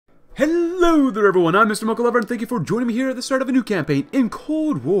Hello there everyone, I'm Mr. Muckle Lover, and thank you for joining me here at the start of a new campaign in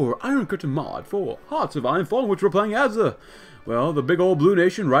Cold War Iron Curtain mod for Hearts of Iron Fall, which we're playing as the big old blue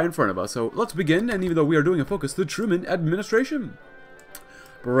nation right in front of us. So let's begin, and even though we are doing a focus, the Truman administration.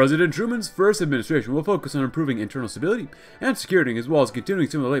 President Truman's first administration will focus on improving internal stability and security, as well as continuing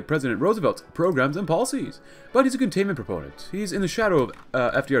some of the late President Roosevelt's programs and policies. But he's a containment proponent. He's in the shadow of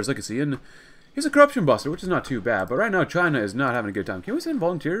FDR's legacy, and he's a corruption buster, which is not too bad. But right now, China is not having a good time. Can we send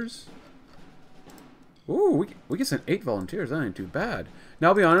volunteers? Ooh, we can send 8 volunteers. That ain't too bad. Now,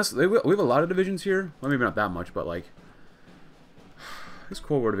 I'll be honest, we have a lot of divisions here. Well, maybe not that much, but like these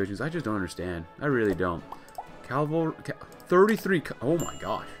Cold War divisions, I just don't understand. I really don't. Cavalry, 33. Oh my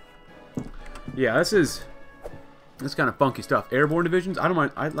gosh. Yeah, this is kind of funky stuff. Airborne divisions, I don't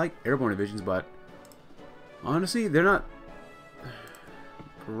mind. I like airborne divisions, but honestly, they're not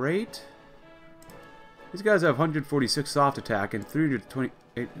great. These guys have 146 soft attack and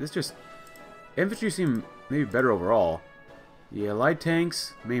 328. It's just infantry seem maybe better overall. Yeah, light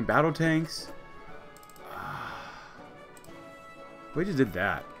tanks, main battle tanks. We just did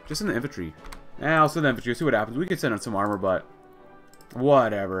that. Just in the infantry. I'll send the infantry, see what happens. We could send out some armor, but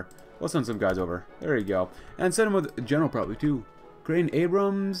whatever. We'll send some guys over. There you go. And send them with a general probably too. Crane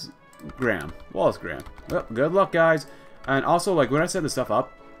Abrams, Graham. Wallace Graham. Well, good luck, guys. And also, like, when I set this stuff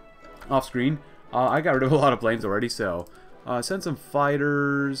up off screen, I got rid of a lot of planes already, so send some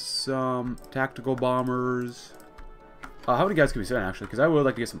fighters, some tactical bombers. How many guys can we send, actually? Because I would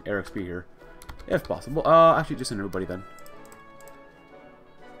like to get some air XP here, if possible. Actually, just send everybody then.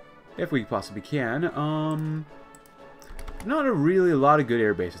 If we possibly can. Not really a lot of good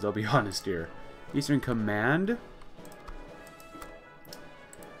air bases, I'll be honest here. Eastern Command.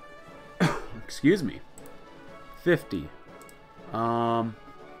 Excuse me. 50.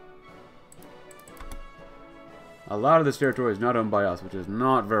 A lot of this territory is not owned by us, which is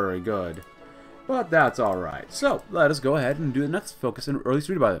not very good. But that's alright. So, let us go ahead and do the next focus, or at least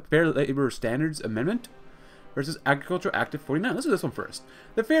read about it. Fair Labor Standards Amendment versus Agriculture Act of 49. Let's do this one first.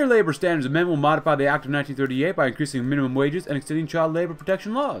 The Fair Labor Standards Amendment will modify the Act of 1938 by increasing minimum wages and extending child labor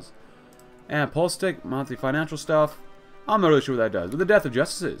protection laws. And Polstick, monthly financial stuff. I'm not really sure what that does. With the death of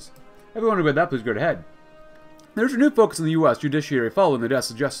justices. If you wonder about that, please go ahead. There's a new focus in the U.S. judiciary following the deaths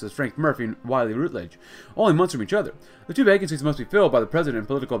of Justices Frank Murphy and Wiley Rutledge, only months from each other. The 2 vacancies must be filled by the President, and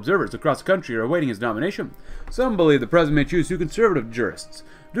political observers across the country are awaiting his nomination. Some believe the President may choose 2 conservative jurists.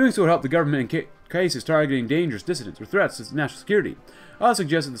 Doing so would help the government in cases targeting dangerous dissidents or threats to national security. Others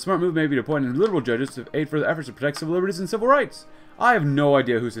suggest that the smart move may be to appoint liberal judges to aid further efforts to protect civil liberties and civil rights. I have no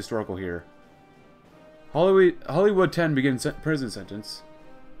idea who's historical here. Hollywood 10 begins prison sentence.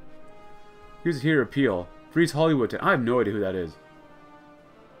 Here's here appeal. Freeze Hollywood 10. I have no idea who that is.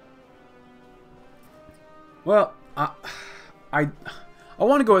 Well, I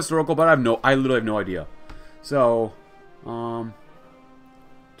want to go historical, but I literally have no idea. So,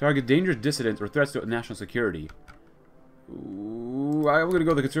 target dangerous dissidents or threats to national security. Ooh, I'm gonna go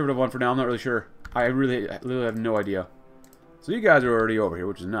with the conservative one for now. I'm not really sure. I literally have no idea. So you guys are already over here,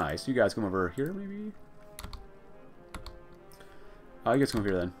 which is nice. You guys come over here, maybe. You guys come over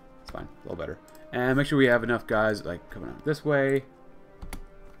here then. It's fine. A little better. And make sure we have enough guys, like, coming out this way.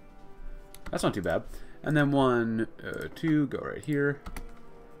 That's not too bad. And then 1, 2, go right here.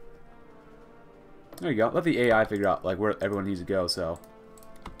 There you go. Let the AI figure out, like, where everyone needs to go, so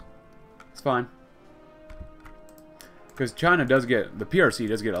it's fine. Because China does get, the PRC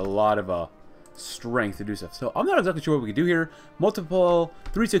does get a lot of strength to do stuff. So I'm not exactly sure what we can do here. Multiple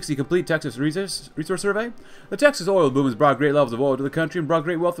 360 complete Texas resource survey. The Texas oil boom has brought great levels of oil to the country and brought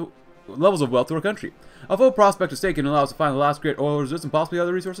great levels of wealth to our country. A full prospect of stake can allow us to find the last great oil reserves and possibly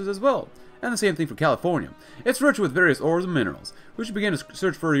other resources as well. And the same thing for California. It's rich with various ores and minerals. We should begin to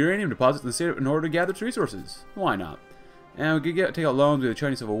search for uranium deposits in the state in order to gather its resources. Why not? And we could take out loans with the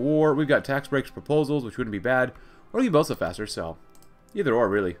Chinese Civil War. We've got tax breaks proposals, which wouldn't be bad. Or keep also faster, so either or,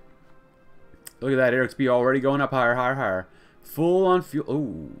 really. Look at that, air XP already going up higher, higher, higher. Full on fuel.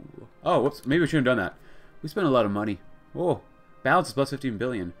 Ooh. Oh, whoops. Maybe we shouldn't have done that. We spent a lot of money. Whoa. Balance is plus 15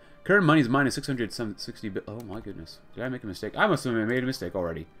 billion. Current money is minus 660 billion. Oh my goodness. Did I make a mistake? I must have made a mistake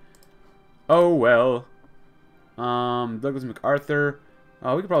already. Oh well. Douglas MacArthur.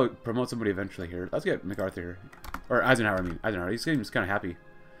 We could probably promote somebody eventually here. Let's get MacArthur here. Or Eisenhower, I mean. Eisenhower. He's kind of happy.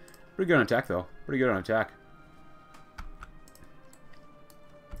 Pretty good on attack, though. Pretty good on attack.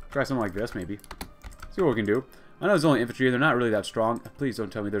 Try something like this, maybe. See what we can do. I know there's only infantry. They're not really that strong. Please don't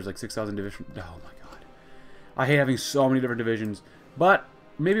tell me there's like 6,000 divisions. Oh my god. I hate having so many different divisions. But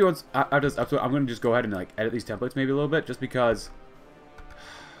maybe once I'm going to just go ahead and like edit these templates maybe a little bit, just because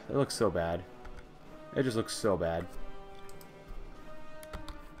it looks so bad. It just looks so bad.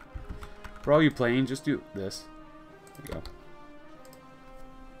 For all you playing, just do this. There you go.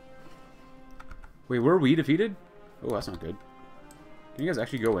 Wait, were we defeated? Oh, that's not good. Can you guys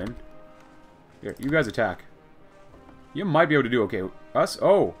actually go in? Here, you guys attack. You might be able to do okay. Us?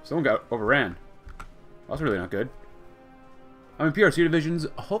 Oh, someone got overran. That's really not good. I mean, PRC divisions,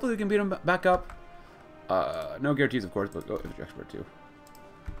 hopefully we can beat them back up. No guarantees, of course, but go infantry expert too.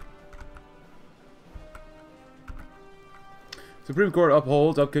 Supreme Court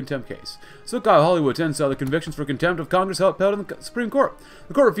upholds up contempt case. Sokai Hollywood 10 saw the convictions for contempt of Congress upheld in the Supreme Court.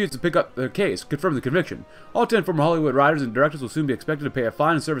 The court refused to pick up the case, confirm the conviction. All 10 former Hollywood writers and directors will soon be expected to pay a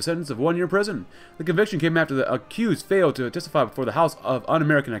fine and serve a sentence of 1 year in prison. The conviction came after the accused failed to testify before the House of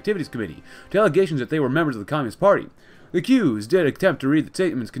Un-American Activities Committee to allegations that they were members of the Communist Party. The accused did attempt to read the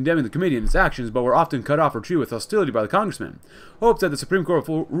statements condemning the committee and its actions, but were often cut off or treated with hostility by the congressmen. Hopes that the Supreme Court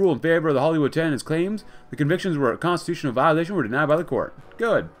will rule in favor of the Hollywood 10 and its claims the convictions were a constitutional violation were denied by the court.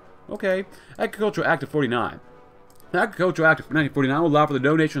 Good. Okay. Agricultural Act of 49. The Agricultural Act of 1949 will allow for the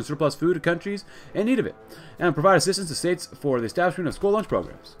donation of surplus food to countries in need of it, and provide assistance to states for the establishment of school lunch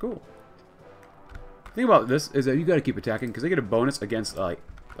programs. Cool. The thing about this is that you got to keep attacking, because they get a bonus against, like,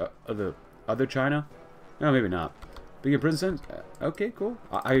 the other China. No, maybe not. Begin prison sentence? Okay, cool.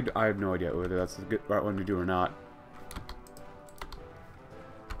 I have no idea whether that's the right one to do or not.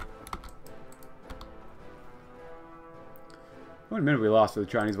 What minute we lost to the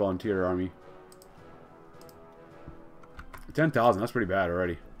Chinese volunteer army? 10,000, that's pretty bad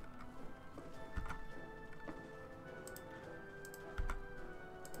already.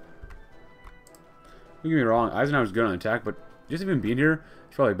 Don't get me wrong, Eisenhower's good on attack, but just even being here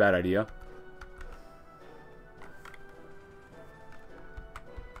is probably a bad idea.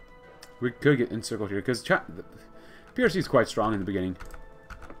 We could get encircled here, because PRC is quite strong in the beginning.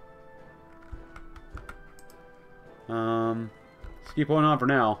 Let's keep going on for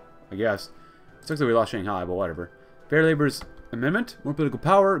now, I guess. It sucks that we lost Shanghai, but whatever. Fair Labor's Amendment, more political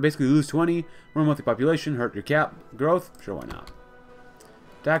power, basically lose 20, more monthly population, hurt your cap, growth, sure, why not.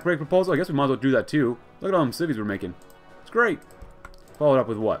 Attack break proposal, I guess we might as well do that too. Look at all them civvies we're making. It's great. Followed up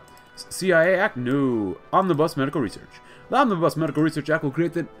with what? CIA Act? No. Omnibus Medical Research. The Omnibus Medical Research Act will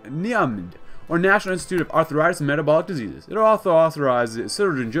create the NIAMD, or National Institute of Arthritis and Metabolic Diseases. It will also authorize the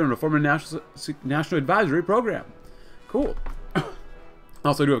Surgeon General to form a national advisory program. Cool.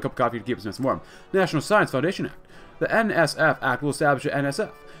 Also, do have a cup of coffee to keep us nice and warm. National Science Foundation Act. The NSF Act will establish an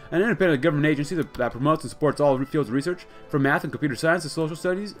NSF, an independent government agency that promotes and supports all fields of research, from math and computer science to social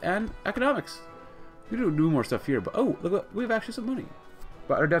studies and economics. We do more stuff here, but oh, look, we have actually some money.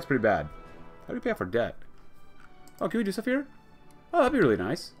 But our debt's pretty bad. How do we pay off our debt? Oh, can we do stuff here? Oh, that'd be really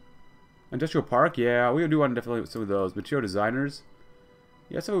nice. Industrial Park? Yeah, we do want to definitely some of those. Material designers?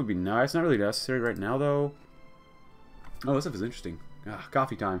 Yeah, that would be nice. Not really necessary right now, though. Oh, this stuff is interesting. Ah,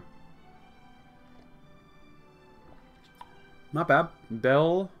 coffee time. Not bad.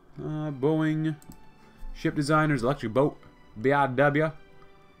 Bell, Boeing, ship designers, electric boat, BIW.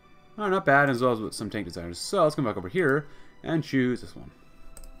 Oh, not bad, as well as with some tank designers. So, let's come back over here and choose this one.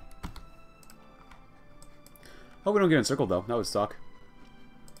 Hope we don't get encircled, though. That would suck.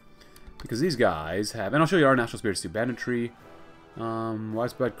 Because these guys have... And I'll show you our national spirits too. Banditry.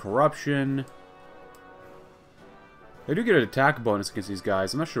 Widespread corruption. They do get an attack bonus against these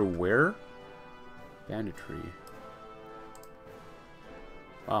guys. I'm not sure where. Banditry.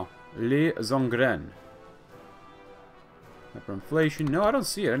 Wow. Les Zongren. Hyperinflation. No, I don't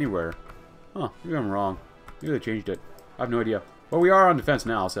see it anywhere. Huh. Maybe I'm wrong. Maybe they changed it. I have no idea. Well, we are on defense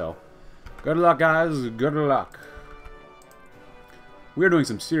now, so... Good luck, guys. Good luck. We are doing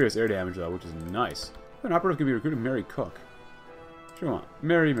some serious air damage, though, which is nice. An operative can be recruited Mary Cook. Sure want.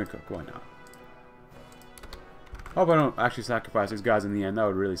 Mary McCook. Why not? Hope I don't actually sacrifice these guys in the end. That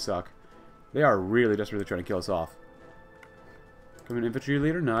would really suck. They are really desperately trying to kill us off. Coming infantry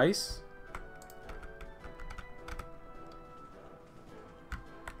leader. Nice.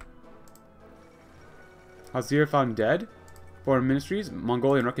 Hazir found dead. Foreign Ministries,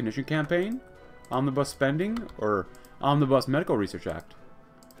 Mongolian Recognition Campaign, Omnibus Spending, or Omnibus Medical Research Act,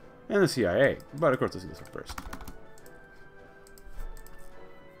 and the CIA. But of course, let's do this one first.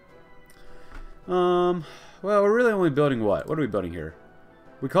 Well, we're really only building what? What are we building here?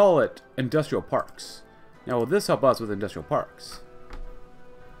 We call it industrial parks. Now, will this help us with industrial parks?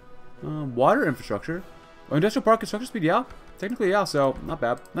 Water infrastructure. Oh, industrial park construction speed, yeah. Technically, yeah, so not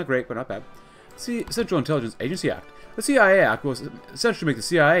bad. Not great, but not bad. See, Central Intelligence Agency Act. The CIA Act will essentially make the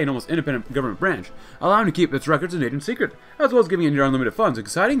CIA an almost independent government branch, allowing to keep its records and agents secret, as well as giving it your unlimited funds.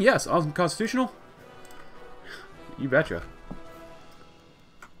 Exciting? Yes. Unconstitutional? You betcha.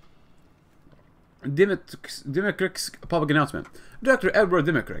 Dimitrick's public announcement. Dr. Edward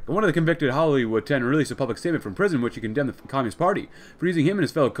Dimitrick, one of the convicted Hollywood 10, released a public statement from prison in which he condemned the Communist Party for using him and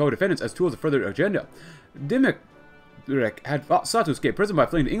his fellow co-defendants as tools to further agenda. Dimitrick had sought to escape prison by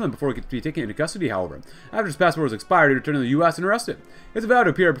fleeing to England before he could be taken into custody, however. After his passport was expired, he returned to the U.S. and arrested. He was about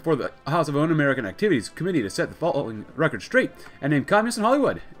to appear before the House of Un-American Activities Committee to set the following record straight and named communists in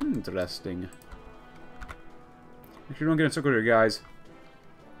Hollywood. Interesting. Make sure you don't get in circle here, guys.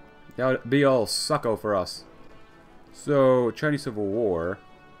 That would be all sucko for us. So, Chinese Civil War.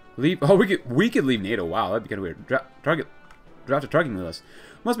 Leave. Oh, we could leave NATO. Wow, that'd be kind of weird. Draft a targeting list.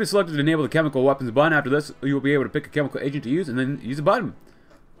 Must be selected to enable the chemical weapons button. After this, you will be able to pick a chemical agent to use and then use a button.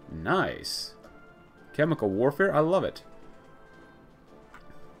 Nice. Chemical warfare? I love it.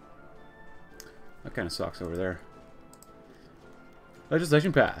 That kind of sucks over there.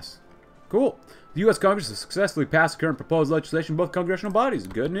 Legislation passed. Cool. The U.S. Congress has successfully passed the current proposed legislation in both congressional bodies.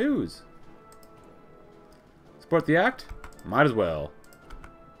 Good news. Support the act? Might as well.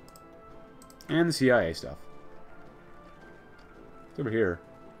 And the CIA stuff. It's over here.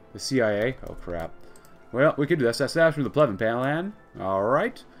 The CIA? Oh, crap. Well, we could do this. That's from the Pleasant Plan.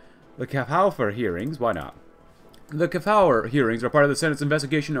 Alright. The Hoi4 hearings. Why not? The Hoi4 hearings are part of the Senate's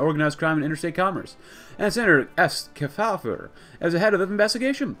investigation into organized crime and interstate commerce. And Senator S. Hoi4 is the head of the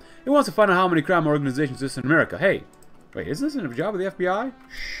investigation. He wants to find out how many crime organizations exist in America. Hey, wait, isn't this a job of the FBI?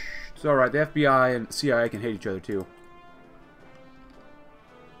 Shh. It's alright, the FBI and CIA can hate each other too.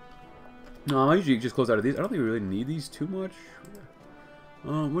 No, I usually just close out of these. I don't think we really need these too much.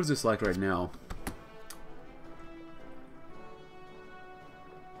 What is this like right now?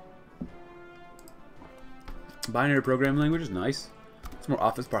 Binary programming language is nice. Some more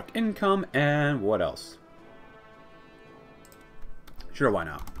Office Park income, and what else? Sure, why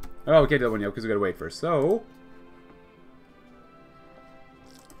not? Oh, we can't do that one yet because we gotta wait first. So,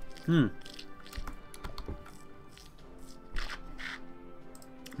 I'll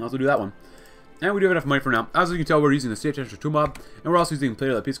also do that one. And we do have enough money for now. As you can tell, we're using the state transfer tool mob, and we're also using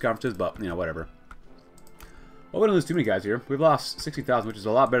Plato at peace conferences, but, you know, whatever. Well, we don't lose too many guys here. We've lost 60,000, which is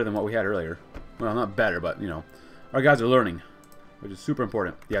a lot better than what we had earlier. Well, not better, but, you know, our guys are learning, which is super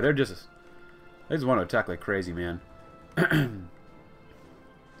important. Yeah, they just want to attack like crazy, man. I'm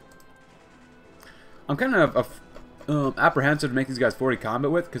kind of apprehensive to make these guys 40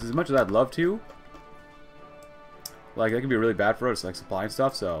 combat with, because as much as I'd love to, like, that could be really bad for us, like supplying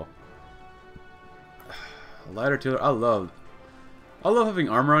stuff, so... Light artillery, I love having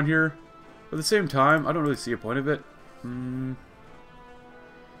armor on here, but at the same time, I don't really see a point of it.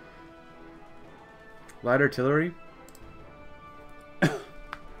 Light artillery.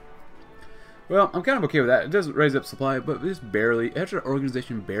 Well, I'm kind of okay with that. It does raise up supply, but just barely. Extra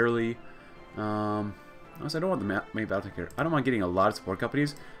organization barely. Honestly, I don't want the main battle tank here. I don't mind getting a lot of support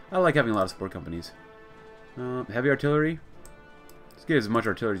companies. I like having a lot of support companies. Heavy artillery. Just get as much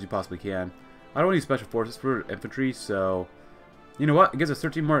artillery as you possibly can. I don't need special forces for infantry, so... You know what? It gives us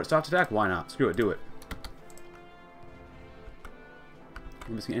 13 more stopped attack. Why not? Screw it. Do it. Am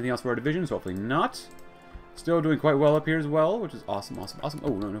I missing anything else for our divisions? Hopefully not. Still doing quite well up here as well, which is awesome, awesome, awesome. Oh,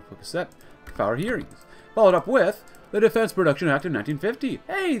 no focus set. Hoi4 hearings. Followed up with the Defense Production Act of 1950.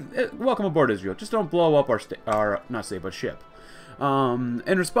 Hey, welcome aboard, Israel. Just don't blow up our not state, but ship. In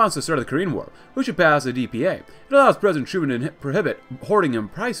response to the start of the Korean War, we should pass a DPA. It allows President Truman to prohibit hoarding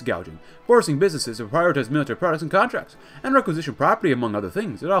and price gouging, forcing businesses to prioritize military products and contracts, and requisition property, among other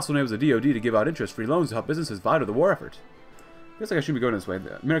things. It also enables the DoD to give out interest-free loans to help businesses fight the war effort. I guess like I should be going this way.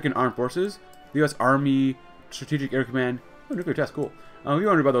 The American Armed Forces, the U.S. Army, Strategic Air Command. Oh, nuclear test, cool. If you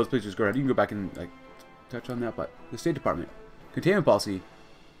wonder about those, please just go ahead. You can go back and like touch on that. But the State Department, containment policy.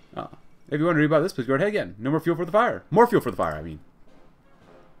 If you want to read about this, please go ahead again. No more fuel for the fire. More fuel for the fire, I mean.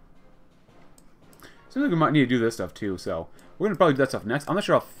 Seems like we might need to do this stuff too, so we're going to probably do that stuff next. I'm not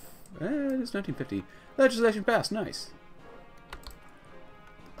sure how... it's 1950. Legislation passed. Nice.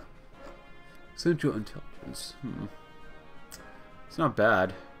 Central Intelligence. It's not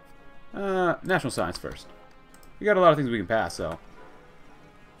bad. National Science first. We got a lot of things we can pass, so...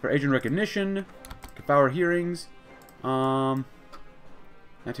 For agent recognition, Hoi4 hearings, Anti-Murder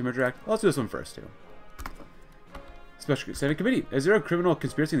Act. Let's do this one first, too. Special Senate Committee. Is there a criminal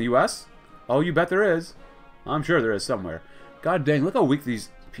conspiracy in the U.S.? Oh, you bet there is. I'm sure there is somewhere. God dang, look how weak these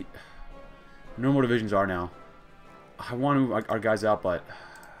normal divisions are now. I want to move our guys out, but...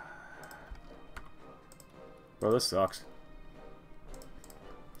 Bro, this sucks.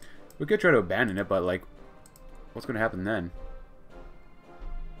 We could try to abandon it, but, like... What's going to happen then?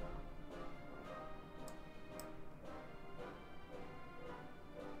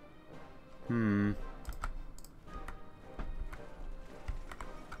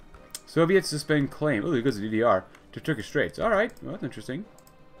 Soviets suspend claim. Oh, it goes to DDR. To Turkish Straits. Alright, well, that's interesting.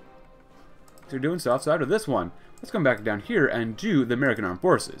 So they're doing stuff. So after this one, let's come back down here and do the American Armed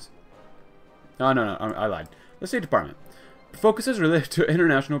Forces. Oh, no, I lied. The State Department. Focuses related to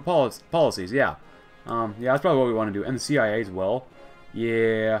international policies. Yeah. Yeah, that's probably what we want to do. And the CIA as well.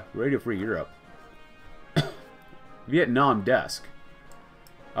 Yeah. Radio Free Europe. Vietnam desk.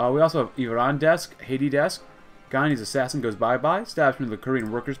 We also have Iran desk, Haiti desk. Gandhi's assassin goes bye-bye. Establishment of the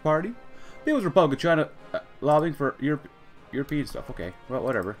Korean Workers' Party. People's Republic of China lobbying for European stuff. Okay, well,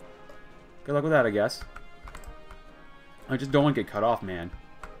 whatever. Good luck with that, I guess. I just don't want to get cut off, man.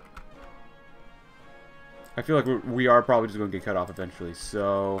 I feel like we are probably just going to get cut off eventually,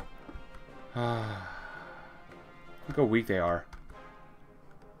 so... Look how weak they are.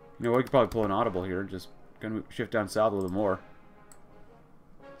 You know, we could probably pull an audible here. Just gonna shift down south a little more.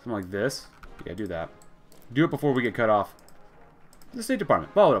 Something like this. Yeah, do that. Do it before we get cut off. The State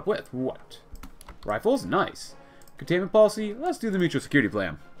Department. Followed up with what? Rifles? Nice. Containment policy? Let's do the mutual security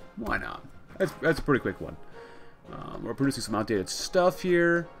plan. Why not? That's a pretty quick one. We're producing some outdated stuff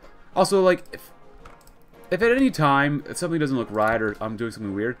here. Also, like, if at any time something doesn't look right or I'm doing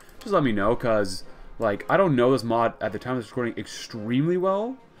something weird, just let me know, because, like, I don't know this mod at the time of this recording extremely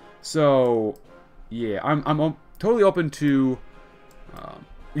well. So, yeah, I'm totally open to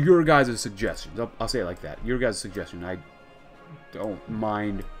your guys' suggestions. I'll say it like that. Your guys' suggestion. I don't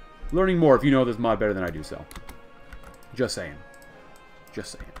mind learning more if you know this mod better than I do so. Just saying.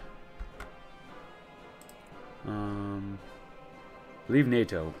 Just saying. Leave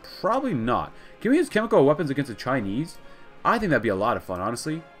NATO. Probably not. Can we use chemical weapons against the Chinese? I think that'd be a lot of fun,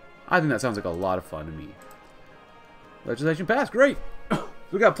 honestly. I think that sounds like a lot of fun to me. Legislation passed. Great.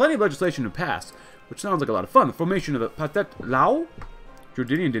 We got plenty of legislation to pass, which sounds like a lot of fun. The formation of the Pathet Lao,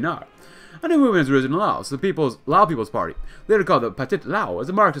 Jordanian dinar. A new movement has arisen in Laos, the Lao People's Party, later called the Pathet Lao, as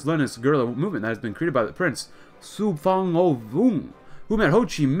a Marxist-Leninist guerrilla movement that has been created by the Prince Subhang-o-Vung, who met Ho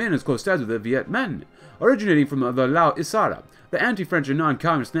Chi Minh as close ties with the Viet Minh. Originating from the Lao Isara, the anti-French and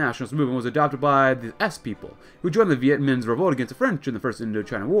non-communist nationalist movement was adopted by the S people, who joined the Viet Minh's revolt against the French in the First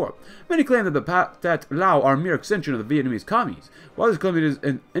Indochina War. Many claim that the Pathet Lao are a mere extension of the Vietnamese commies, while others claim it is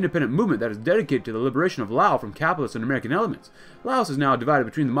an independent movement that is dedicated to the liberation of Lao from capitalist and American elements. Laos is now divided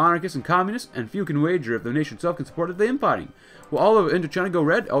between the monarchists and communists, and few can wager if the nation itself can support the infighting. Will all of Indochina go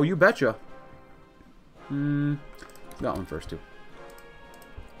red? Oh, you betcha. That one first, too.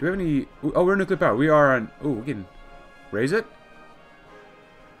 Do we have any... Oh, we're nuclear power. We are on... Oh, we can raise it?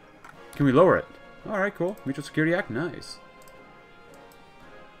 Can we lower it? Alright, cool. Mutual Security Act. Nice.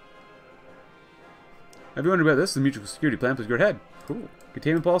 Have you wondered about this? The Mutual Security Plan. Please go ahead. Cool.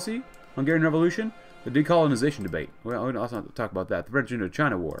 Containment policy. Hungarian Revolution. The decolonization debate. Well, let's not talk about that. The French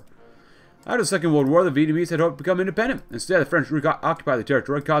Indochina War. After the Second World War, the Vietnamese had hoped to become independent. Instead, the French occupied the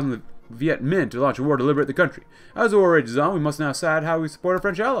territory, causing the Viet Minh to launch a war to liberate the country. As the war rages on, we must now decide how we support our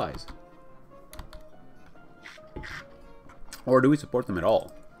French allies. Or do we support them at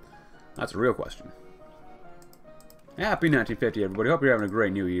all? That's a real question. Happy 1950, everybody. Hope you're having a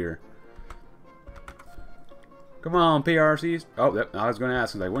great new year. Come on, PRCs. Oh, yep, I was going to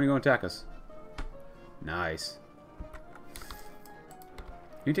ask, like, when are you going to attack us? Nice.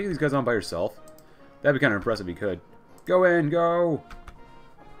 Can you take these guys on by yourself? That'd be kind of impressive if you could. Go in, go!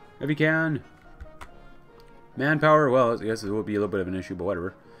 If you can. Manpower, well, I guess it will be a little bit of an issue, but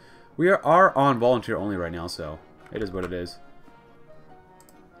whatever. We are on volunteer only right now, so it is what it is.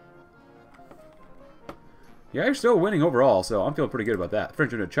 Yeah, you're still winning overall, so I'm feeling pretty good about that.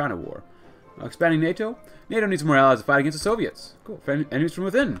 French Indochina War. Expanding NATO. NATO needs more allies to fight against the Soviets. Cool. Enemies from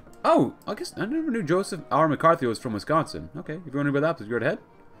within. Oh, I guess I never knew Joseph R. McCarthy was from Wisconsin. Okay, if you're wondering about that, please go right ahead.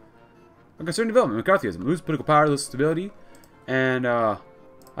 A concerned development. McCarthyism. Lose political power, lose stability, and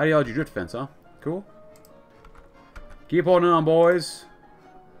ideology drift fence, huh? Cool. Keep holding on, boys.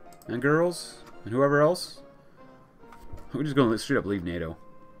 And girls. And whoever else. We're just going to straight up leave NATO.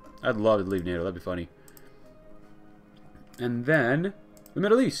 I'd love to leave NATO. That'd be funny. And then, the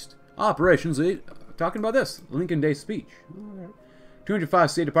Middle East. Operations lead. Talking about this. Lincoln Day speech. Alright.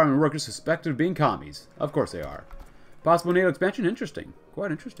 205 State Department workers suspected of being commies. Of course they are. Possible NATO expansion? Interesting. Quite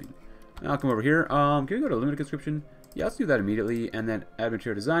interesting. Now I'll come over here. Can we go to limited conscription? Yeah, let's do that immediately. And then add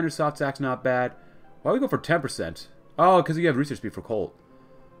material designer. Soft tax, not bad. Why don't we go for 10%? Oh, because you have research speed for Colt.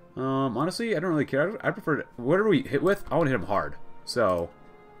 Honestly, I don't really care. I prefer whatever we hit with, I want to hit them hard. So,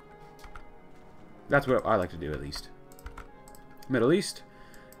 that's what I like to do at least. Middle East.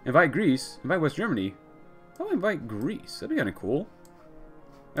 Invite Greece. Invite West Germany. I'll invite Greece. That'd be kind of cool.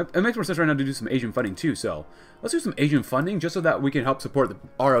 It makes more sense right now to do some Asian funding too, so let's do some Asian funding just so that we can help support the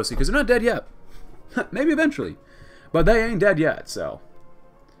ROC, because they're not dead yet. Maybe eventually. But they ain't dead yet, so.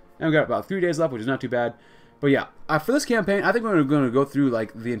 And we got about 3 days left, which is not too bad. But yeah, for this campaign, I think we're going to go through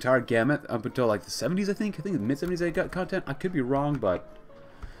like the entire gamut up until like the 70s, I think. I think the mid-70s they got content. I could be wrong, but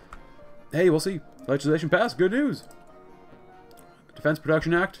hey, we'll see. Legislation passed. Good news. Defense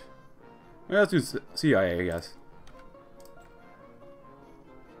Production Act. Yeah, let's do CIA, I guess.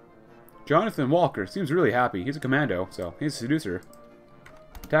 Jonathan Walker seems really happy. He's a commando, so he's a seducer.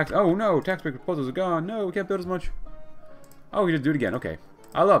 Tax. Oh no, tax break proposals are gone. No, we can't build as much. Oh, we just do it again. Okay.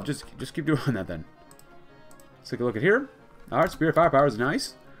 I love. Just keep doing that then. Let's take a look at here. Alright, Spirit Firepower is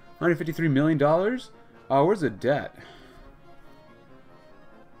nice. $153 million. Oh, where's the debt?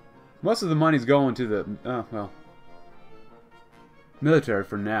 Most of the money's going to the, well, military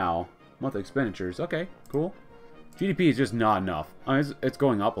for now. Monthly expenditures. Okay, cool. GDP is just not enough. I mean, it's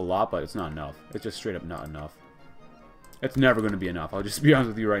going up a lot, but it's not enough. It's just straight up not enough. It's never going to be enough. I'll just be honest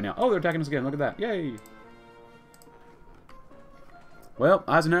with you right now. Oh, they're attacking us again. Look at that. Yay! Well,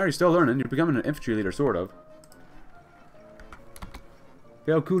 Eisenhower, you're still learning. You're becoming an infantry leader, sort of.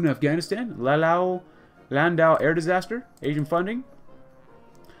 Failed coup in Afghanistan. Landau air disaster. Asian funding.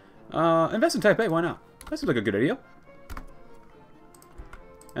 Invest in Taipei. Why not? That seems like a good idea.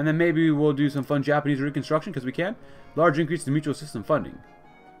 And then maybe we'll do some fun Japanese reconstruction, because we can. Large increase in mutual system funding.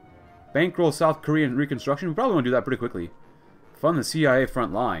 Bankroll South Korean reconstruction. We probably want to do that pretty quickly. Fund the CIA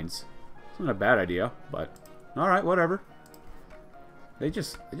front lines. It's not a bad idea, but alright, whatever. They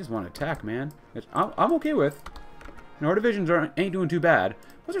just want to attack, man. I'm okay with. You know, our divisions ain't doing too bad.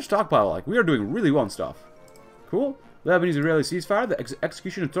 What's our stockpile like? We are doing really well and stuff. Cool. Lebanese-Israeli ceasefire, the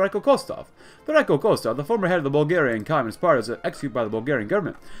execution of Toreko Kostov. Toreko Kostov, the former head of the Bulgarian Communist Party, was executed by the Bulgarian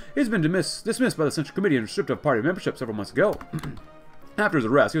government. He's been dismissed by the Central Committee and stripped of party membership several months ago. After his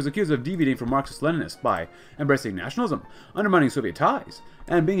arrest, he was accused of deviating from Marxist-Leninists by embracing nationalism, undermining Soviet ties,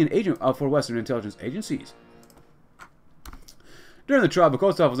 and being an agent for Western intelligence agencies. During the trial,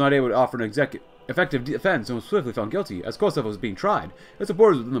 Kostov was not able to offer an effective defense and was swiftly found guilty. As Kostov was being tried, his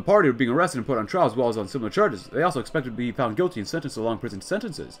supporters within the party were being arrested and put on trial as well as on similar charges. They also expected to be found guilty and sentenced to long prison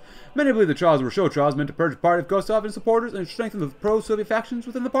sentences. Many believe the trials were show trials meant to purge the party of Kostov and supporters and strengthen the pro-Soviet factions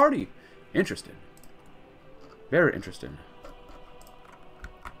within the party. Interesting. Very interesting.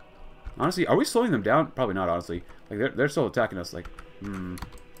 Honestly, are we slowing them down? Probably not, honestly. Like, they're still attacking us, like,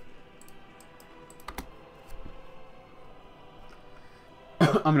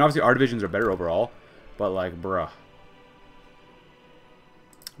 I mean, obviously our divisions are better overall, but like, bruh.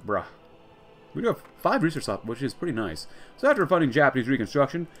 We do have 5 research slots, which is pretty nice. So after funding Japanese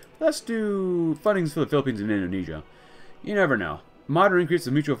reconstruction, let's do fundings for the Philippines and Indonesia. You never know. Moderate increase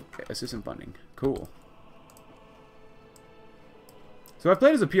of mutual assistance funding. Cool. So I've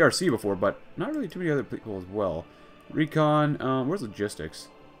played as a PRC before, but not really too many other people as well. Recon, where's logistics?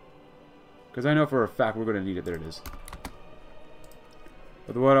 Because I know for a fact we're going to need it. There it is.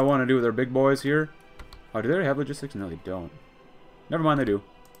 But what I want to do with our big boys here... Oh, do they already have logistics? No, they don't. Never mind, they do.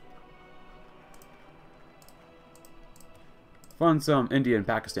 Fund some India and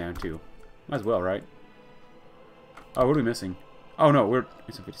Pakistan, too. Might as well, right? Oh, what are we missing? Oh, no, we're...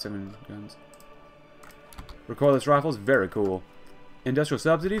 missing 57 guns. Recoilless rifles, very cool. Industrial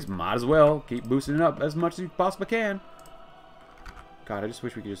subsidies, might as well. Keep boosting it up as much as you possibly can. God, I just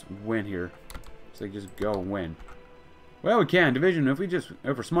wish we could just win here. So they just go and win. Well, we can. Division, if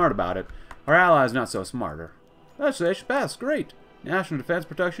we're smart about it. Our allies not so smarter. Legislation passed. Great. National Defense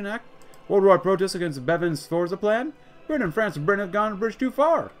Production Act. Worldwide protests against Bevan's Forza plan. Britain and France and Britain have gone a bridge too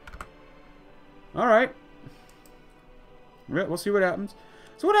far. Alright. We'll see what happens.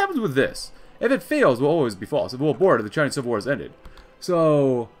 So what happens with this? If it fails, we'll always be false. If we'll abort, the Chinese Civil War has ended.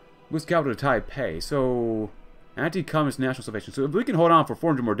 So, what's the capital of Taipei? So, anti-communist national salvation. So if we can hold on for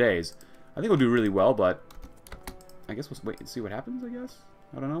 400 more days, I think we'll do really well, but... I guess we'll wait and see what happens, I guess?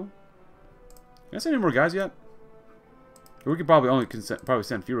 I don't know. Can I send any more guys yet? Or we could probably only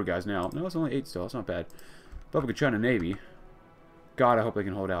send fewer guys now. No, it's only 8 still. That's not bad. Republic of China Navy. God, I hope they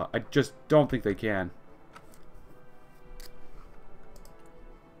can hold out. I just don't think they can.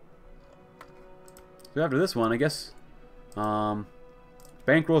 So after this one, I guess...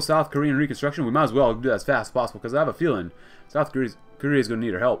 bankroll South Korean reconstruction. We might as well do that as fast as possible, because I have a feeling South Korea is going to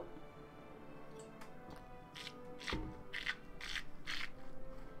need our help.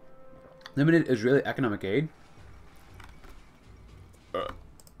 Limited Israeli economic aid.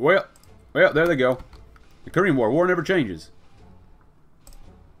 Well, there they go. The Korean War. War never changes.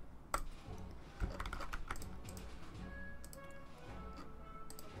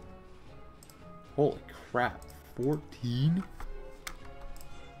 Holy crap. 14?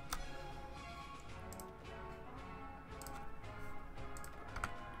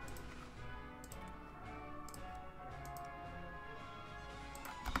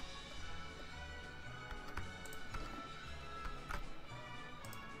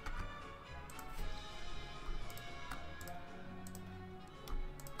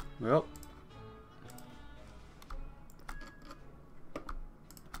 Well.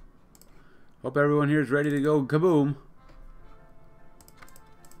 Hope everyone here is ready to go kaboom.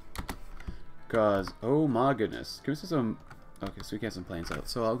 Because, oh my goodness. Can we see some... Okay, so we can have some planes out.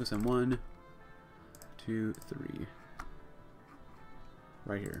 So I'll go some 1, 2, 3.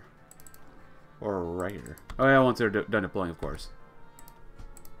 Right here. Or right here. Oh yeah, once they're done deploying, of course.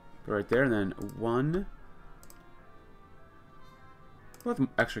 Go right there, and then 1. What with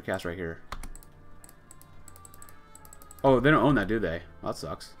extra cast right here? Oh, they don't own that, do they? Well, that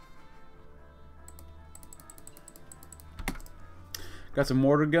sucks. Got some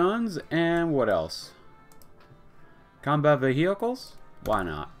mortar guns, and what else? Combat vehicles? Why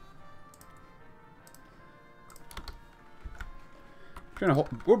not?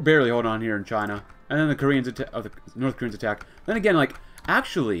 We're barely holding on here in China, and then the Koreans the North Koreans attack. Then again, like,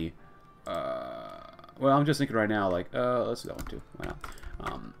 actually, well, I'm just thinking right now, like, let's do that one too. Why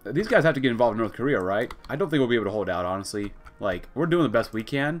not? These guys have to get involved in North Korea, right? I don't think we'll be able to hold out, honestly. Like, we're doing the best we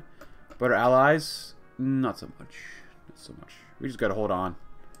can, but our allies, not so much. Not so much. We just gotta hold on.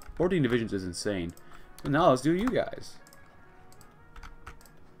 14 divisions is insane. So now let's do you guys.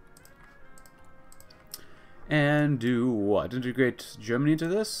 And do what? Integrate Germany into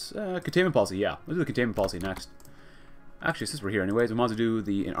this? Containment policy, yeah. Let's do the containment policy next. Actually, since we're here anyways, we want to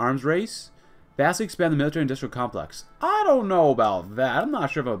do an arms race. Vastly expand the military-industrial complex. I don't know about that. I'm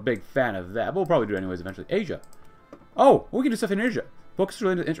not sure if I'm a big fan of that, but we'll probably do it anyways eventually. Asia. Oh, we can do stuff in Asia. Focus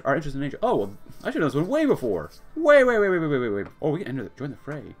our interest in Asia. Oh, well, I should have done this one way before. Wait. Oh, we can join the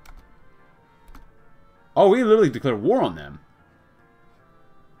fray. Oh, we literally declared war on them.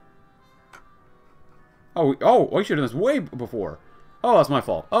 Oh, we should have done this way before. Oh, that's my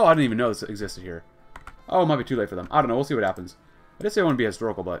fault. Oh, I didn't even know this existed here. Oh, it might be too late for them. I don't know. We'll see what happens. I did say I want to be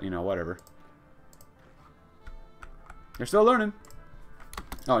historical, but, you know, whatever. They're still learning.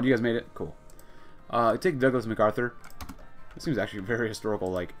 Oh, and you guys made it? Cool. Take Douglas MacArthur. This seems actually very historical,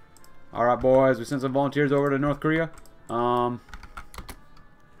 like... Alright, boys, we sent some volunteers over to North Korea.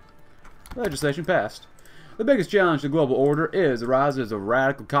 Legislation passed. The biggest challenge to global order is the rise of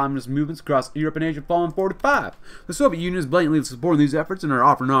radical communist movements across Europe and Asia following 45. The Soviet Union is blatantly supporting these efforts and are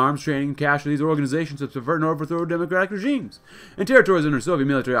offering arms, training, and cash to these organizations to subvert and overthrow democratic regimes. In territories under Soviet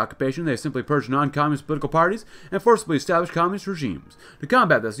military occupation, they simply purged non-communist political parties and forcibly established communist regimes. To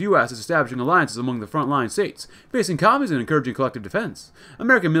combat this, the U.S. is establishing alliances among the frontline states, facing communism and encouraging collective defense.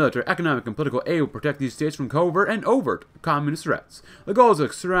 American military, economic, and political aid will protect these states from covert and overt communist threats. The goal is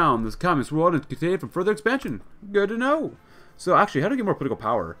to surround the communist world and contain it from further expansion. Good to know. So actually, how do we get more political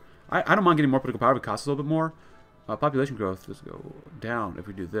power? I don't mind getting more political power if it costs a little bit more. Population growth, let's go down if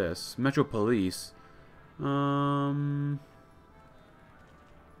we do this. Metro police. Medical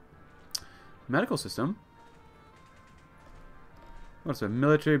system. What's a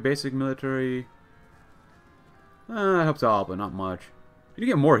military, basic military? That helps out, but not much. You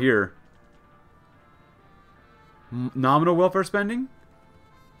get more here. Nominal welfare spending?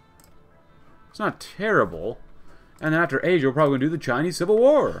 It's not terrible. And then after Asia, we're probably going to do the Chinese Civil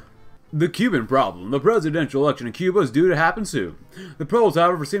War. The Cuban problem. The presidential election in Cuba is due to happen soon. The polls,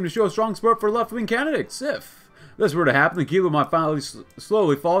 however, seem to show a strong support for left-wing candidates. If this were to happen, then Cuba might finally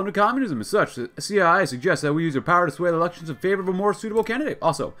slowly fall into communism. As such, the CIA suggests that we use our power to sway the elections in favor of a more suitable candidate.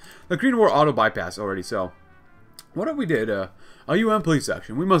 Also, the Korean War auto-bypass already, so... What if we did a UN police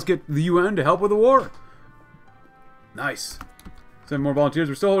action? We must get the UN to help with the war. Nice. Send more volunteers.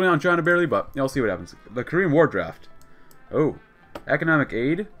 We're still holding on China barely, but I'll see what happens. The Korean War draft. Oh. Economic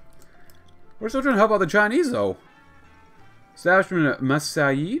aid. We're still trying to help out the Chinese, though. Establishment of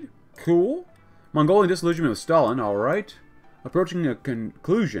Masaid. Cool. Mongolian disillusionment with Stalin. Alright. Approaching a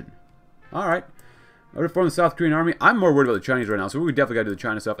conclusion. Alright. Reform the South Korean army. I'm more worried about the Chinese right now, so we definitely got to do the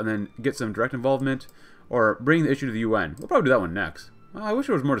China stuff and then get some direct involvement or bring the issue to the UN. We'll probably do that one next. I wish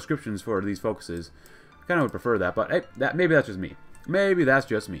there was more descriptions for these focuses. I kind of would prefer that, but hey, maybe that's just me. Maybe that's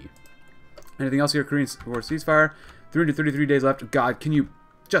just me. Anything else here? Korean War ceasefire. 333 days left. God, can you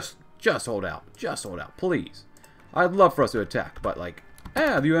just hold out? Just hold out, please. I'd love for us to attack, but like,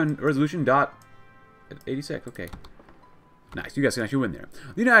 the UN resolution dot 86. Okay. Nice, you guys can actually win there.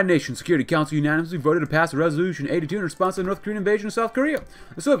 The United Nations Security Council unanimously voted to pass a Resolution 82 in response to the North Korean invasion of South Korea.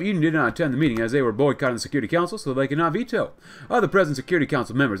 The Soviet Union did not attend the meeting as they were boycotting the Security Council, so they could not veto. Of the present Security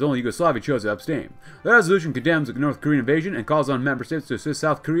Council members, only Yugoslavia chose to abstain. The resolution condemns the North Korean invasion and calls on member states to assist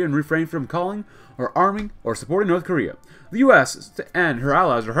South Korea and refrain from calling or arming or supporting North Korea. The U.S. and her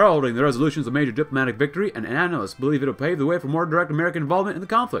allies are heralding the resolution as a major diplomatic victory, and analysts believe it will pave the way for more direct American involvement in the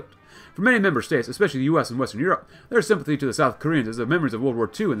conflict. For many member states, especially the U.S. and Western Europe, their sympathy to the South Koreans as the memories of World War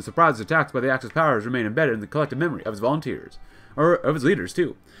II and the surprise attacks by the Axis powers remain embedded in the collective memory of its volunteers. Or of its leaders,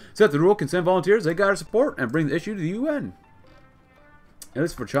 too. Set the rule, can send volunteers, they got our support, and bring the issue to the UN. At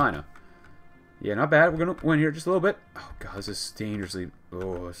least for China. Yeah, not bad. We're going to win here just a little bit. Oh, God, this is dangerously...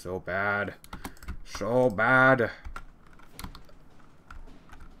 Oh, so bad. So bad.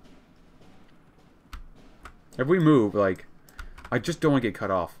 If we move, like... I just don't want to get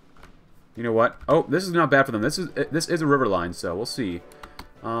cut off. You know what? Oh, this is not bad for them. This is a river line, so we'll see.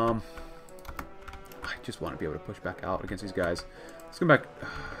 I just want to be able to push back out against these guys. Let's come back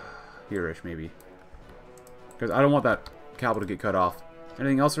here-ish, maybe. Because I don't want that capital to get cut off.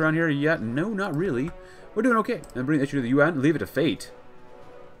 Anything else around here yet? No, not really. We're doing okay. And bring the issue to the UN. Leave it to fate.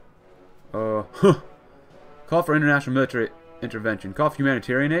 Call for international military intervention. Call for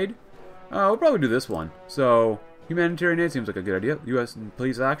humanitarian aid. We'll probably do this one. So, humanitarian aid seems like a good idea. U.S. and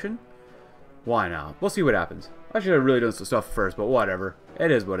police action. Why not? We'll see what happens. I should have really done some stuff first, but whatever. It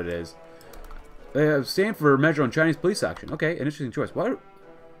is what it is. Stand for measure on Chinese police action. Okay, an interesting choice. What?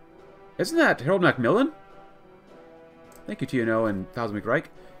 Isn't that Harold Macmillan? Thank you, TNO and Thousand Reich.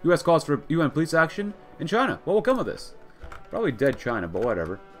 U.S. calls for UN police action in China. What will come of this? Probably dead China, but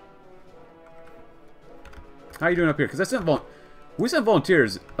whatever. How are you doing up here? Because we sent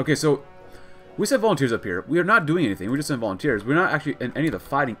volunteers. Okay, so we sent volunteers up here. We are not doing anything. We just sent volunteers. We're not actually in any of the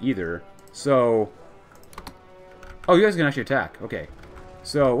fighting either. So, oh, you guys can actually attack. Okay.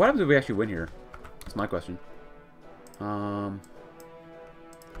 So, what happens if we actually win here? That's my question. Help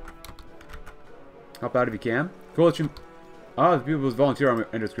out if you can. Coalition. Oh, the people's volunteer army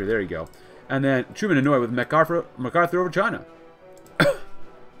industry. There you go. And then Truman annoyed with MacArthur over China.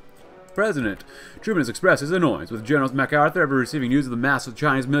 President Truman has expressed his annoyance with General MacArthur after receiving news of the massive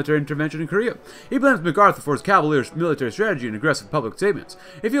Chinese military intervention in Korea. He blames MacArthur for his cavalier military strategy and aggressive public statements.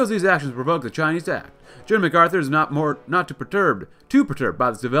 He feels these actions provoke the Chinese to act. General MacArthur is not too perturbed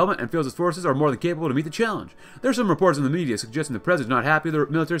by this development and feels his forces are more than capable to meet the challenge. There are some reports in the media suggesting the president is not happy with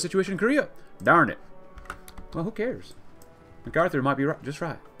the military situation in Korea. Darn it. Well, who cares? MacArthur might be right, just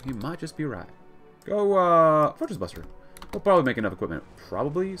right. He might just be right. Go, Fortress Buster. We'll probably make enough equipment.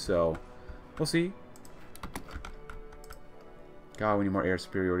 Probably, so we'll see. God, we need more air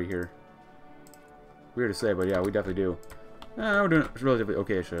superiority here. Weird to say, but yeah, we definitely do. We're doing relatively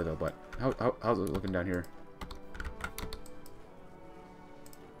okay, sure, though, but how's it looking down here?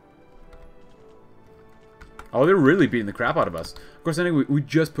 Oh, they're really beating the crap out of us. Of course, I think we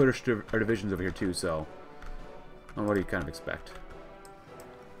just put our divisions over here, too, so what do you kind of expect?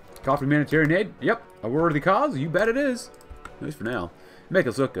 Call for humanitarian aid? Yep. A worthy cause? You bet it is. At least for now. Make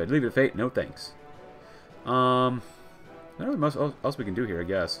us look good. Leave it to fate. No thanks. I don't know what else we can do here, I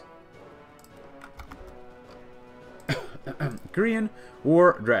guess. Korean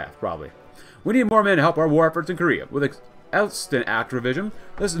War Draft, probably. We need more men to help our war efforts in Korea. With Instant Act revision,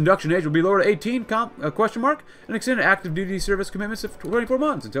 this induction age will be lowered to 18, question mark, and extended active duty service commitments of 24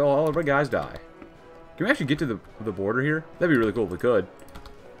 months until all of our guys die. Can we actually get to the border here? That'd be really cool if we could.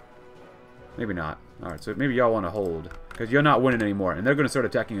 Maybe not. Alright, so maybe y'all want to hold. Because you're not winning anymore. And they're going to start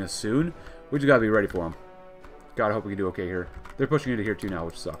attacking us soon. We just got to be ready for them. God, I hope we can do okay here. They're pushing into here too now,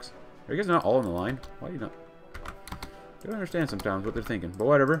 which sucks. Are you guys not all on the line? Why are you not? I don't understand sometimes what they're thinking. But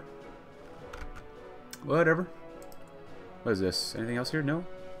whatever. Whatever. What is this? Anything else here? No?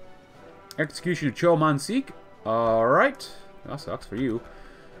 Execution of Cho Man-sik. Alright. That sucks for you.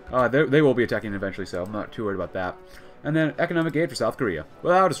 They will be attacking eventually, so I'm not too worried about that. And then economic aid for South Korea.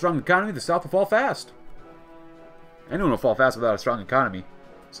 Without a strong economy, the South will fall fast. Anyone will fall fast without a strong economy.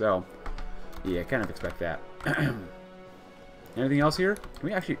 So, yeah, kind of expect that. Anything else here? Can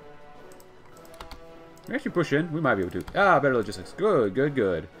we actually push in? We might be able to. Better logistics. Good, good,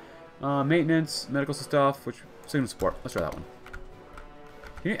 good. Maintenance, medical stuff, which signal support. Let's try that one.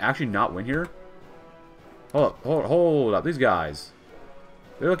 Can you actually not win here? Hold up. These guys.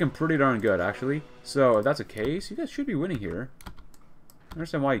 They're looking pretty darn good, actually. So, if that's the case, you guys should be winning here. I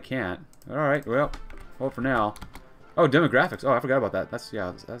understand why you can't. Alright, well, hold for now. Oh, demographics. Oh, I forgot about that. That's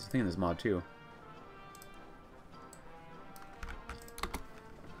the thing in this mod, too.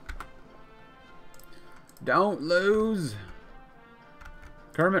 Don't lose.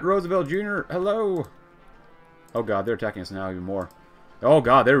 Kermit Roosevelt Jr., hello. Oh, God, they're attacking us now even more. Oh,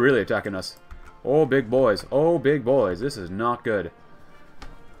 God, they're really attacking us. Oh, big boys. Oh, big boys. This is not good.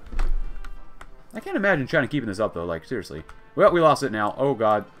 I can't imagine trying to keep this up, though. Like, seriously. Well, we lost it now. Oh,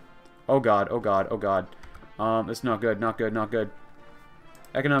 God. Oh, God. Oh, God. Oh, God. It's not good. Not good. Not good.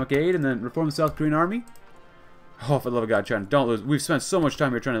 Economic aid and then reform the South Korean army. Oh, for the love of God, China. Don't lose. We've spent so much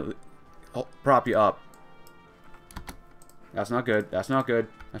time here trying to prop you up. That's not good. That's not good.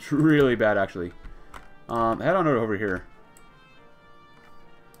 That's really bad, actually. Head on over here.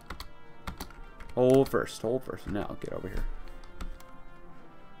 Hold first. Hold first. Now, get over here.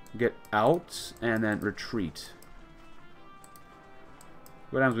 Get out, and then retreat.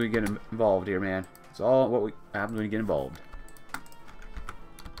 What happens when we get involved here, man? It's all what happens when you get involved.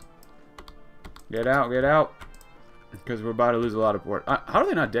 Get out, get out. Because we're about to lose a lot of port. How are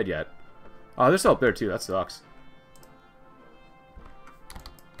they not dead yet? Oh, they're still up there, too. That sucks.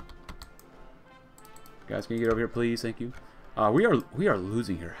 Guys, can you get over here, please? Thank you. We are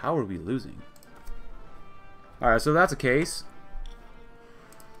losing here. How are we losing? Alright, so that's a case.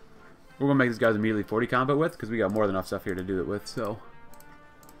 We're going to make these guys immediately 40 combat with, because we got more than enough stuff here to do it with, so.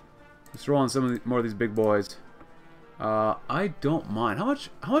 Let's roll on some of more of these big boys. I don't mind. How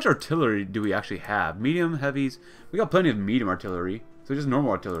much artillery do we actually have? Medium, heavies. We got plenty of medium artillery. So just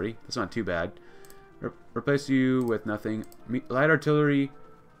normal artillery. That's not too bad. Replace you with nothing. Light artillery.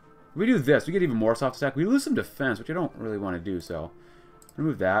 If we do this, we get even more soft attack. We lose some defense, which I don't really want to do, so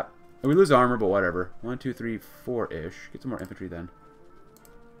remove that. And we lose armor, but whatever. 1, 2, 3, 4-ish. Get some more infantry then.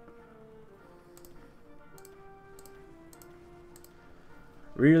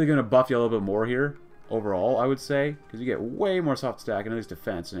 Really going to buff you a little bit more here, overall, I would say. Because you get way more soft attack and at least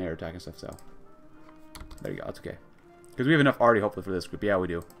defense and air attack and stuff, so. There you go, that's okay. Because we have enough already, hopefully, for this group. Yeah, we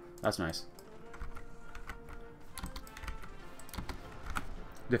do. That's nice.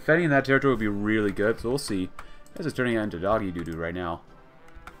 Defending that territory would be really good, so we'll see. This is turning into doggy doo-doo right now.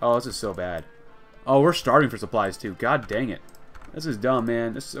 Oh, this is so bad. Oh, we're starving for supplies, too. God dang it. This is dumb,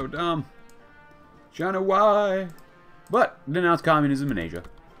 man. This is so dumb. China, why? But, denounce communism in Asia.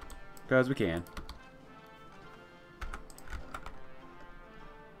 Because we can.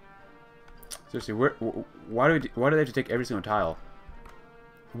 Seriously, why do they have to take every single tile?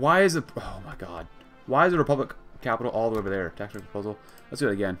 Why is it... Oh, my God. Why is the Republic capital all the way over there? Tax rate proposal. Let's do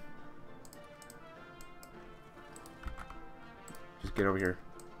it again. Just get over here.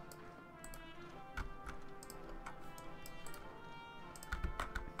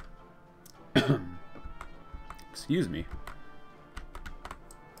 Excuse me.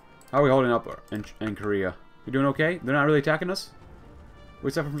 How are we holding up in Korea? We doing okay? They're not really attacking us?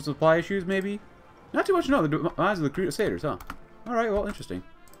 We suffer from supply issues, maybe? Not too much, no. The demise of the Crusaders, huh? Alright, well, interesting.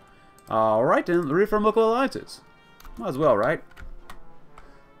 Alright, then. Reform local alliances. Might as well, right?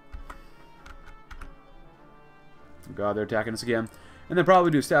 Oh God, they're attacking us again. And then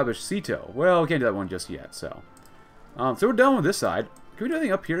probably to establish Sito. Well, we can't do that one just yet, so. So we're done with this side. Can we do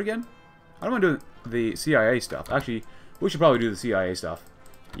anything up here again? I don't want to do the CIA stuff. Actually, we should probably do the CIA stuff.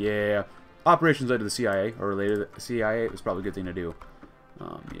 Yeah. Operations led to the CIA, or related to the CIA, was probably a good thing to do.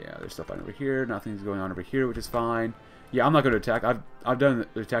 Yeah, there's stuff over here. Nothing's going on over here, which is fine. Yeah, I'm not going to attack. I've done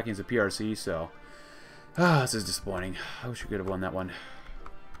the attacking as a PRC, so... this is disappointing. I wish we could have won that one.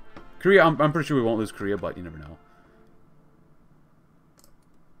 Korea, I'm pretty sure we won't lose Korea, but you never know.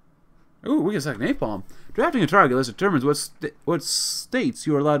 Ooh, we can select napalm. Drafting a target list determines what states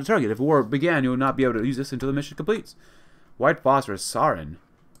you are allowed to target. If war began, you will not be able to use this until the mission completes. White phosphorus, sarin.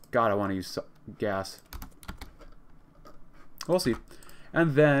 God, I want to use gas. We'll see.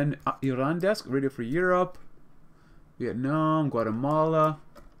 And then Iran desk, radio for Europe, Vietnam, Guatemala.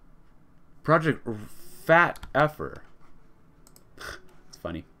 Project Fat Effer. It's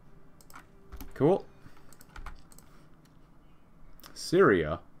funny. Cool.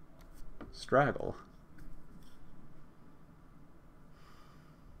 Syria. Straggle.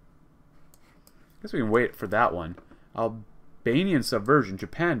 Guess we can wait for that one. Albanian subversion,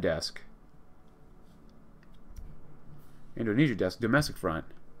 Japan desk. Indonesia desk, domestic front.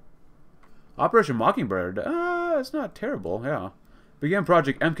 Operation Mockingbird. It's not terrible, yeah. Begin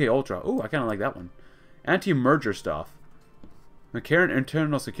Project MK Ultra. Ooh, I kind of like that one. Anti-merger stuff. McCarran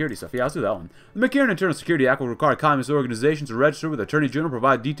Internal Security stuff. Yeah, let's do that one. The McCarran Internal Security Act will require communist organizations to register with the Attorney General and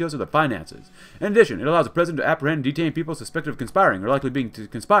provide details of their finances. In addition, it allows the President to apprehend and detain people suspected of conspiring or likely being to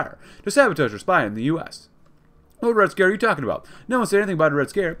conspire to sabotage or spy in the U.S. What Red Scare are you talking about? No one said anything about a Red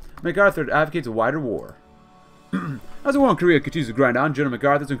Scare. MacArthur advocates a wider war. As the war in Korea continues to grind on, General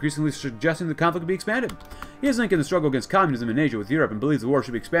MacArthur is increasingly suggesting the conflict be expanded. He is linking the struggle against communism in Asia with Europe and believes the war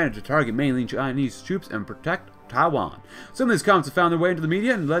should be expanded to target mainly Chinese troops and protect Taiwan. Some of these comments have found their way into the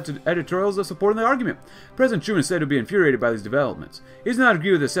media and led to editorials of supporting the argument. President Truman is said to be infuriated by these developments. He does not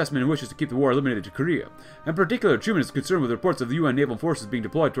agree with the assessment and wishes to keep the war limited to Korea. In particular, Truman is concerned with reports of the UN naval forces being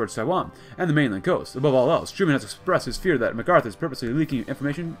deployed towards Taiwan and the mainland coast. Above all else, Truman has expressed his fear that MacArthur is purposely leaking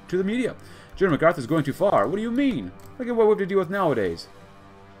information to the media. General MacArthur is going too far. What do you mean? Look at what we have to deal with nowadays.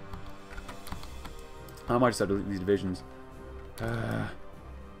 I might just have to delete these divisions.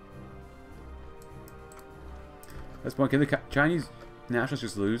 At this point, can the Chinese nationalists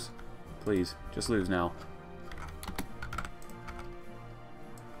just lose? Please, just lose now.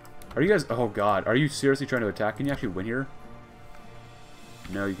 Are you guys... Oh, God. Are you seriously trying to attack? Can you actually win here?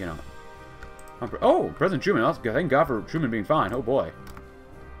 No, you cannot. Oh, President Truman. Thank God for Truman being fine. Oh, boy.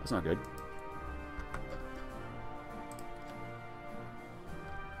 That's not good.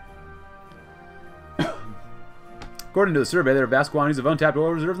 According to the survey, there are vast quantities of untapped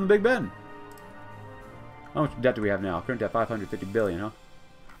oil reserves in the Big Bend. How much debt do we have now? Current debt, $550 billion, huh?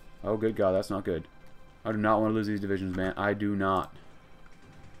 Oh, good God. That's not good. I do not want to lose these divisions, man. I do not.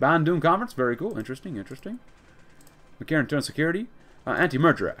 Bandung Conference, very cool. Interesting, interesting. McCarran Internal Security.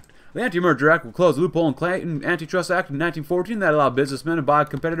 Anti-Merger Act. The Anti-Merger Act will close the loophole in Clayton Antitrust Act of 1914 that allowed businessmen to buy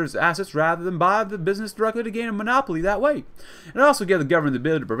competitors' assets rather than buy the business directly to gain a monopoly that way. It also gave the government the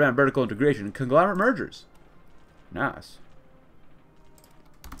ability to prevent vertical integration and conglomerate mergers. Nice.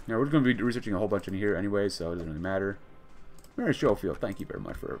 Now, we're going to be researching a whole bunch in here anyway, so it doesn't really matter. Mary Schofield, thank you very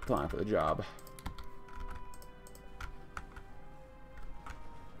much for applying for the job.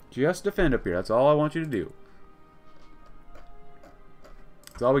 Just defend up here. That's all I want you to do.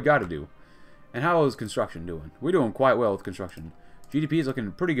 That's all we got to do. And how is construction doing? We're doing quite well with construction. GDP is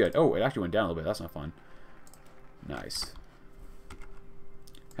looking pretty good. Oh, it actually went down a little bit. That's not fun. Nice.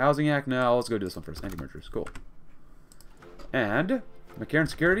 Housing Act. Now, let's go do this one first. Anti-mergers. Cool. And McCarran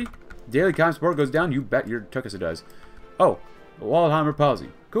Security. Daily crime support goes down. You bet your tuchus it does. Oh, Waldheimer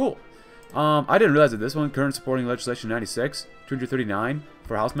palsy. Cool. I didn't realize that this one, current supporting legislation 96, 239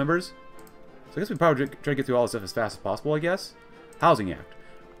 for House members. So I guess we probably try to get through all this stuff as fast as possible, I guess. Housing Act.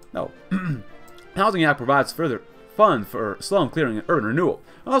 No. Housing Act provides further fund for slum clearing and urban renewal.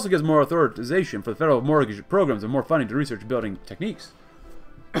 It also gives more authorization for the federal mortgage programs and more funding to research building techniques.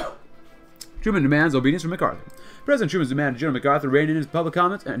 Truman demands obedience from MacArthur. President Truman's demanded General MacArthur rein in his public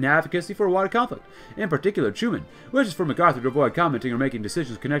comments and advocacy for a wider conflict. In particular, Truman wishes for MacArthur to avoid commenting or making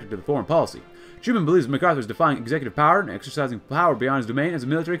decisions connected to the foreign policy. Truman believes MacArthur is defying executive power and exercising power beyond his domain as a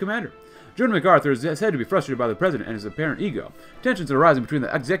military commander. General MacArthur is said to be frustrated by the president and his apparent ego. Tensions are rising between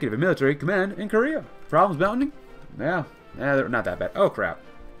the executive and military command in Korea. Problems mounting? Yeah, they're not that bad. Oh, crap.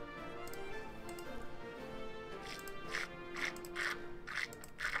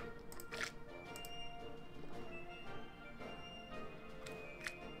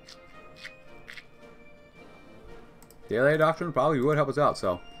 The LA doctrine probably would help us out,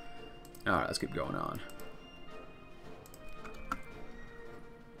 so. Alright, let's keep going on.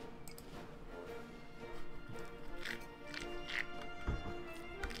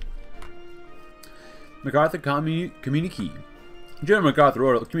 MacArthur communique. General MacArthur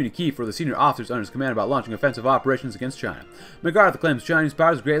ordered a communique for the senior officers under his command about launching offensive operations against China. MacArthur claims Chinese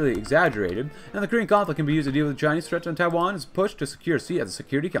power is greatly exaggerated, and the Korean conflict can be used to deal with the Chinese threats on Taiwan as pushed to secure a seat at the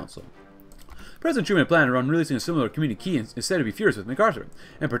Security Council. President Truman planned on releasing a similar communique and is said to be furious with MacArthur.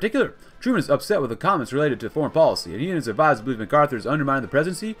 In particular, Truman is upset with the comments related to foreign policy, and he and his advisors believe MacArthur is undermining the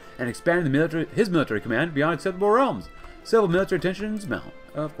presidency and expanding his military command beyond acceptable realms. Civil military tensions mount,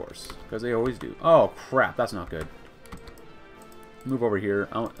 of course, because they always do. Oh, crap, that's not good. Move over here.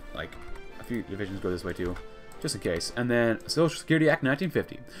 I want, like, a few divisions go this way, too. Just in case. And then, Social Security Act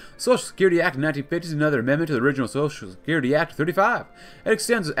 1950. Social Security Act 1950 is another amendment to the original Social Security Act 35. It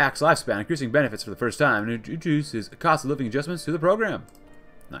extends the Act's lifespan, increasing benefits for the first time, and introduces cost of living adjustments to the program.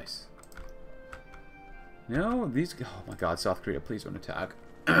 Nice. You know, these... Oh my god, South Korea, please don't attack.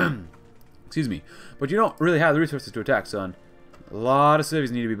 Excuse me. But you don't really have the resources to attack, son. A lot of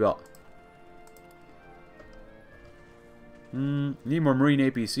cities need to be built. Need more Marine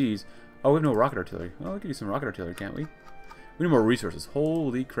APCs. Oh, we have no rocket artillery. Well, we could use some rocket artillery, can't we? We need more resources.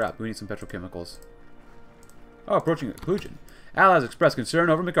 Holy crap, we need some petrochemicals. Oh, approaching a conclusion. Allies express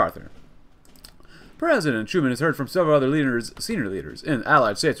concern over MacArthur. President Truman has heard from several other senior leaders in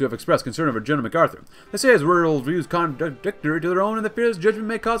Allied states who have expressed concern over General MacArthur. They say his world views contradictory to their own and they fear his judgment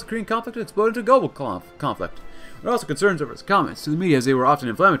may cause the Korean conflict to explode into global conflict. There are also concerns over his comments to the media as they were often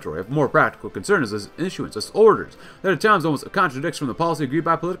inflammatory. Of more practical concern is his issuance of orders that at times almost contradicts from the policy agreed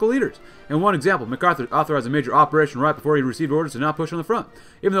by political leaders. In one example, MacArthur authorized a major operation right before he received orders to not push on the front,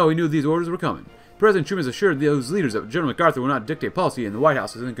 even though he knew these orders were coming. President Truman has assured those leaders that General MacArthur will not dictate policy and the White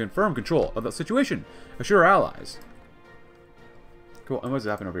House is in confirmed control of the situation. Assure our allies. Cool, and what's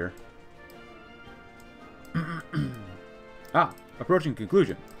happening over here? Approaching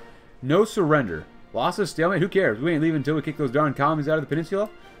conclusion. No surrender. Losses, stalemate, who cares? We ain't leaving until we kick those darn colonies out of the peninsula.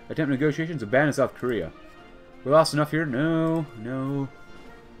 Attempt negotiations, abandon South Korea. We lost enough here? No.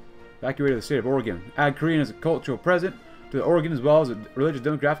 Evacuated the state of Oregon. Add Korean as a cultural present to the Oregon as well as a religious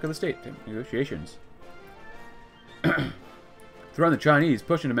demographic of the state. Negotiations. Throw in the Chinese,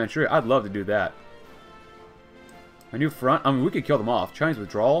 push into Manchuria. I'd love to do that. A new front? I mean, we could kill them off. Chinese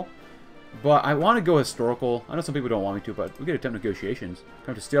withdrawal. But I want to go historical. I know some people don't want me to, but we could attempt negotiations.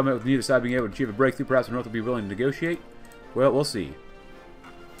 Come to stalemate with neither side being able to achieve a breakthrough. Perhaps the North will be willing to negotiate. Well, we'll see.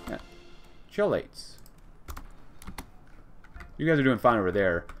 Yeah. Chillates. You guys are doing fine over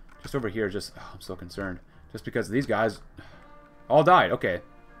there. Just over here, just... Oh, I'm so concerned. Just because these guys all died. Okay.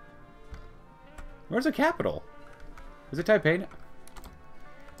 Where's the capital? Is it Taipei?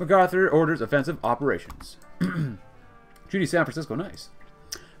 MacArthur orders offensive operations. Treaty San Francisco, nice.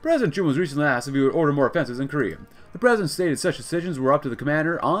 President Truman was recently asked if he would order more offensives in Korea. The president stated such decisions were up to the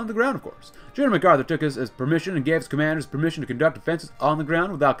commander on the ground, of course. General MacArthur took his permission and gave his commanders permission to conduct offensives on the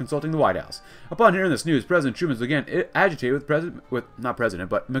ground without consulting the White House. Upon hearing this news, President Truman was again agitated with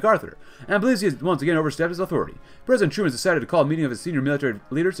MacArthur, and believes he has once again overstepped his authority. President Truman has decided to call a meeting of his senior military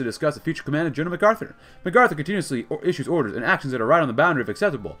leaders to discuss the future command of General MacArthur. MacArthur continuously issues orders and actions that are right on the boundary of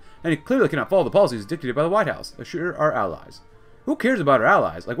acceptable, and he clearly cannot follow the policies dictated by the White House. Assure our allies. Who cares about our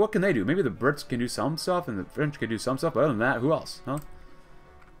allies? Like, what can they do? Maybe the Brits can do some stuff, and the French can do some stuff, but other than that, who else? Huh?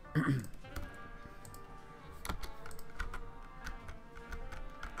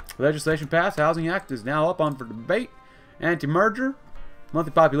 Legislation passed. Housing Act is now up on for debate. Anti-merger.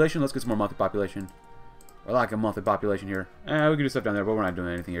 Monthly population. Let's get some more monthly population. I like a monthly population here. We can do stuff down there, but we're not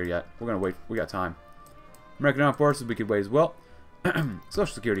doing anything here yet. We're going to wait. We got time. American Armed Forces, we could wait as well.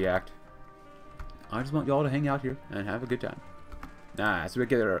 Social Security Act. I just want y'all to hang out here and have a good time. Nice. We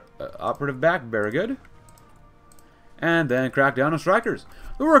get our operative back. Very good. And then crack down on strikers.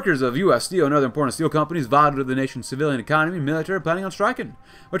 The workers of U.S. Steel and other important steel companies vital to the nation's civilian economy and military are planning on striking.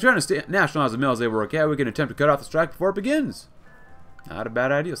 We're trying to nationalize the mills they work at. We can attempt to cut off the strike before it begins. Not a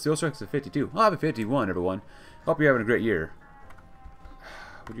bad idea. Steel strikes at 52. I'll have a 51, everyone. Hope you're having a great year.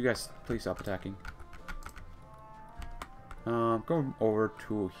 Would you guys please stop attacking? Go over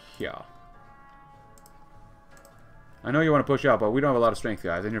to here. I know you want to push out, but we don't have a lot of strength,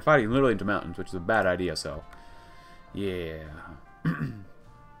 guys. And you're fighting literally into mountains, which is a bad idea, so... Yeah.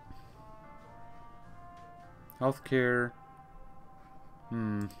 Healthcare.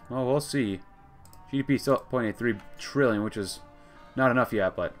 Well, we'll see. GDP still at 0.83 trillion, which is not enough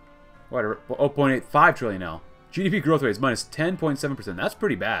yet, but... Whatever. 0.85 trillion now. GDP growth rate is minus 10.7%. That's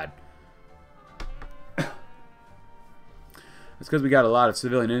pretty bad. It's because we got a lot of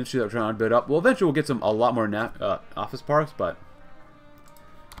civilian industry that we're trying to build up. Well, eventually we'll get a lot more office parks, but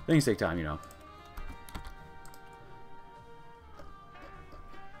things take time, you know.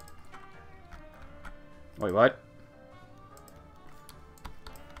 Wait, what?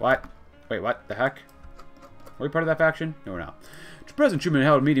 What? Wait, what the heck? Are we part of that faction? No, we're not. President Truman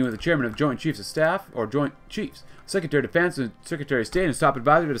held a meeting with the chairman of Joint Chiefs of Staff, or Joint Chiefs, Secretary of Defense, and Secretary of State, and his top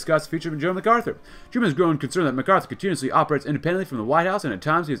advisor to discuss the future of General MacArthur. Truman has grown concerned that MacArthur continuously operates independently from the White House, and at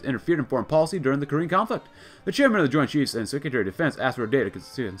times he has interfered in foreign policy during the Korean conflict. The chairman of the Joint Chiefs and Secretary of Defense asked for a day to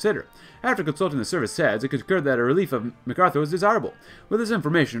consider. After consulting the service heads, it concurred that a relief of MacArthur was desirable. With this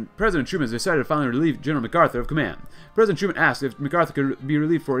information, President Truman has decided to finally relieve General MacArthur of command. President Truman asked if MacArthur could be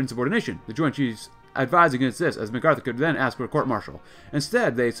relieved for insubordination. The Joint Chiefs advised against this, as MacArthur could then ask for a court-martial.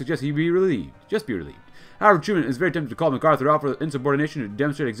 Instead, they suggest he be relieved. Just be relieved. However, Truman is very tempted to call MacArthur out for insubordination to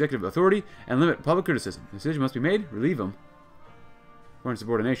demonstrate executive authority and limit public criticism. The decision must be made. Relieve him. For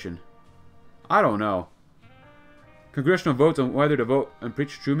insubordination. I don't know. Congressional votes on whether to vote and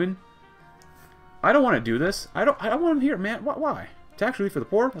impeach Truman. I don't want to do this. I don't want him here, man. Why? Tax relief for the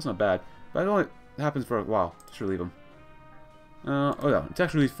poor? That's not bad. But it only happens for a while. Just relieve him. Oh no.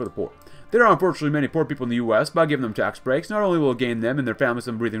 Tax relief for the poor. There are unfortunately many poor people in the U.S. By giving them tax breaks, not only will it gain them and their families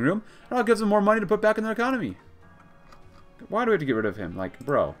some breathing room, it also gives them more money to put back in their economy. Why do we have to get rid of him? Like,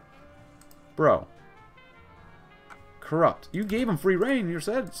 bro. Bro. Corrupt. You gave him free reign, you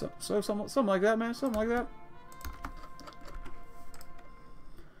said. Something like that, man. Something like that.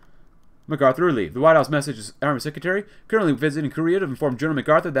 MacArthur relieved. The White House message Army Secretary, currently visiting Korea, to inform General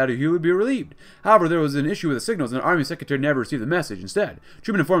MacArthur that he would be relieved. However, there was an issue with the signals, and the Army Secretary never received the message. Instead,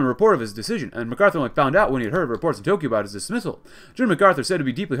 Truman informed a report of his decision, and MacArthur only found out when he had heard reports in Tokyo about his dismissal. General MacArthur said to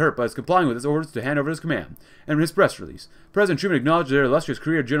be deeply hurt by his complying with his orders to hand over his command. And in his press release, President Truman acknowledged their illustrious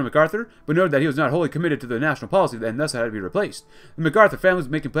career, General MacArthur, but noted that he was not wholly committed to the national policy and thus had to be replaced. The MacArthur family was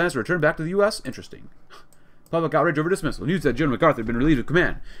making plans to return back to the U.S. Interesting. Public outrage over dismissal. News that General MacArthur had been relieved of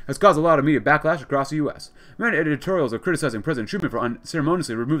command has caused a lot of media backlash across the U.S. Many editorials are criticizing President Truman for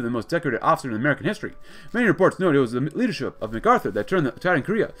unceremoniously removing the most decorated officer in American history. Many reports note it was the leadership of MacArthur that turned the tide in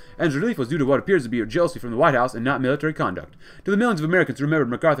Korea, and his relief was due to what appears to be a jealousy from the White House and not military conduct. To the millions of Americans who remembered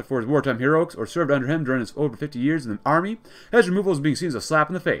MacArthur for his wartime heroics or served under him during his over 50 years in the Army, his removal is being seen as a slap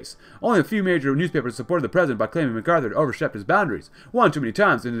in the face. Only a few major newspapers supported the president by claiming MacArthur had overstepped his boundaries, one too many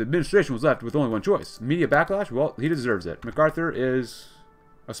times, and the administration was left with only one choice: media backlash backlash? Well, he deserves it. MacArthur is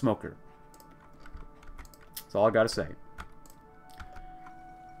a smoker. That's all I gotta say.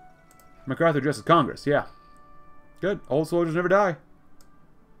 MacArthur addresses Congress. Yeah. Good. Old soldiers never die.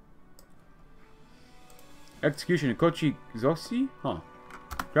 Execution in Kochi-Zosi? Huh.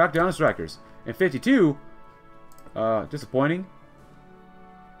 Crackdown on strikers. In 52, disappointing.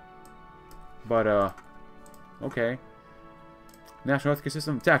 But, okay. National healthcare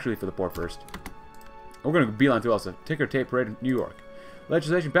system, tax relief for the poor first. We're going to beeline through also. Ticker tape parade in New York.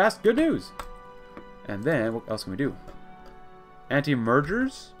 Legislation passed, good news. And then, what else can we do?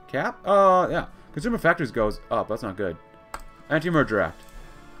 Anti-mergers? Cap? Yeah. Consumer factors goes up, that's not good. Anti-merger act.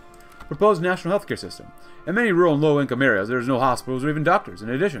 Proposed national healthcare system. In many rural and low-income areas, there is no hospitals or even doctors. In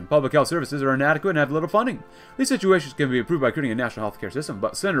addition, public health services are inadequate and have little funding. These situations can be improved by creating a national healthcare system,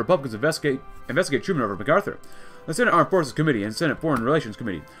 but Senate Republicans investigate Truman over MacArthur. The Senate Armed Forces Committee and Senate Foreign Relations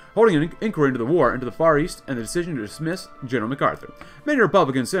Committee holding an inquiry into the war into the Far East and the decision to dismiss General MacArthur. Many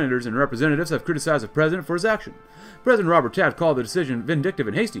Republican senators and representatives have criticized the president for his action. President Robert Taft called the decision vindictive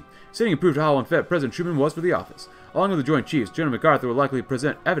and hasty, stating it proved how unfit President Truman was for the office. Along with the Joint Chiefs, General MacArthur will likely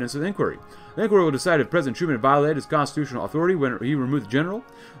present evidence of the inquiry. The inquiry will decide if President Truman violated his constitutional authority when he removed the general.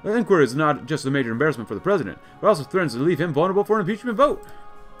 The inquiry is not just a major embarrassment for the president, but also threatens to leave him vulnerable for an impeachment vote.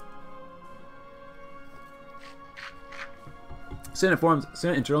 Senate forms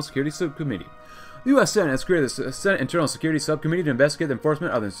Senate Internal Security Subcommittee. The U.S. Senate has created the Senate Internal Security Subcommittee to investigate the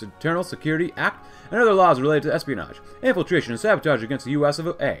enforcement of the Internal Security Act and other laws related to espionage, infiltration, and sabotage against the U.S. of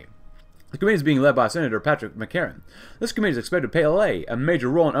A. The committee is being led by Senator Patrick McCarran. This committee is expected to play a major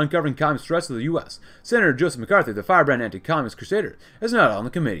role in uncovering communist threats to the U.S. Senator Joseph McCarthy, the firebrand anti-communist crusader, is not on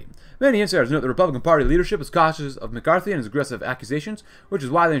the committee. Many insiders note the Republican Party leadership is cautious of McCarthy and his aggressive accusations, which is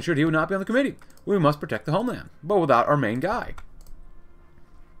why they ensured he would not be on the committee. We must protect the homeland, but without our main guy.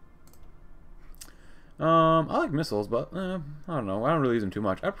 I like missiles, but I don't know. I don't really use them too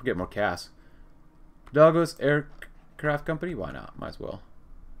much. I forget more CAS. Douglas Aircraft Company? Why not? Might as well.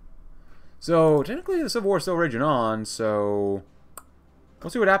 So, technically, the Civil War is still raging on, so we'll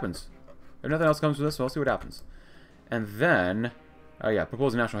see what happens. If nothing else comes from this, we'll see what happens. And then, oh yeah,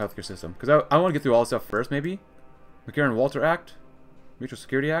 propose a national healthcare system. Because I want to get through all this stuff first, maybe. McCarran-Walter Act. Mutual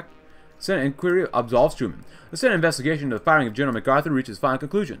Security Act. Senate inquiry absolves Truman. The Senate investigation into the firing of General MacArthur reaches final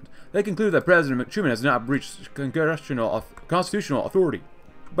conclusions. They conclude that President Truman has not breached constitutional authority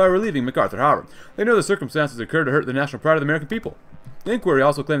by relieving MacArthur. However, they know the circumstances occurred to hurt the national pride of the American people. The inquiry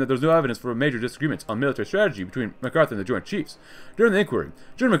also claimed that there was no evidence for major disagreements on military strategy between MacArthur and the Joint Chiefs. During the inquiry,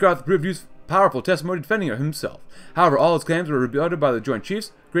 General MacArthur proved used powerful testimony defending himself. However, all his claims were rebutted by the Joint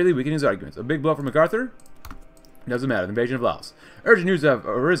Chiefs, greatly weakening his arguments. A big blow for MacArthur? Doesn't matter. The invasion of Laos. Urgent news have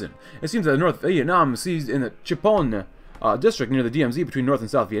arisen. It seems that North Vietnam seized in the Chipon district near the DMZ between North and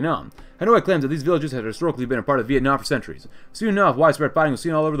South Vietnam. Hanoi claims that these villages had historically been a part of Vietnam for centuries. Soon enough, widespread fighting was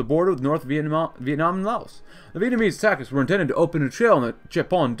seen all over the border with North Vietnam and Laos. The Vietnamese tactics were intended to open a trail in the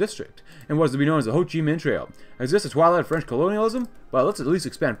Chipon district, and what is to be known as the Ho Chi Minh Trail. Is this a twilight of French colonialism? Well, let's at least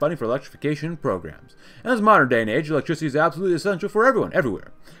expand funding for electrification programs. In this modern day and age, electricity is absolutely essential for everyone,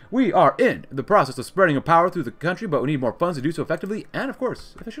 everywhere. We are in the process of spreading a power through the country, but we need more funds to do so effectively and, of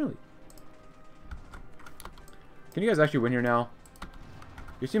course, efficiently. Can you guys actually win here now?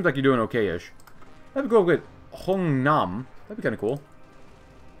 It seems like you're doing okay-ish. Let's go with Hong Nam. That'd be kind of cool.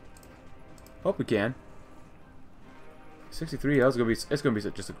 Hope we can. 63. That's gonna be. It's gonna be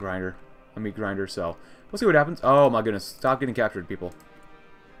just a grinder, a meat grinder. So we'll see what happens. Oh my goodness! Stop getting captured, people.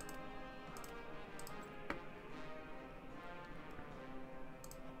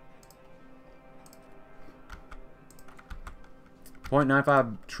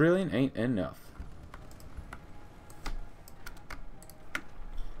 $0.95 trillion ain't enough.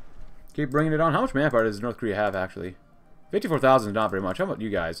 Keep bringing it on. How much manpower does North Korea have, actually? 54,000 is not very much. How about you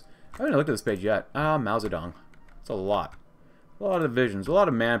guys? I haven't looked at this page yet. Mao Zedong. It's a lot. A lot of divisions. A lot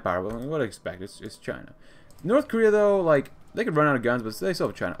of manpower. What do I expect? It's China. North Korea, though, like, they could run out of guns, but they still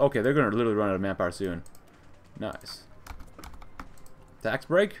have China. Okay, they're going to literally run out of manpower soon. Nice. Tax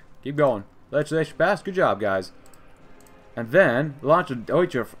break. Keep going. Legislation passed. Good job, guys. And then, launch of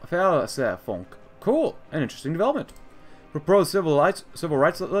Hoi4. Cool. An interesting development. Proposed civil rights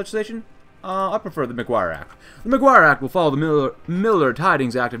legislation? I prefer the McGuire Act. The McGuire Act will follow the Miller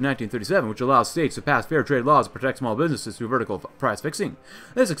Tidings Act of 1937, which allows states to pass fair trade laws to protect small businesses through vertical price fixing.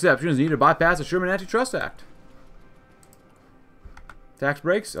 This exception is needed to bypass the Sherman Antitrust Act. Tax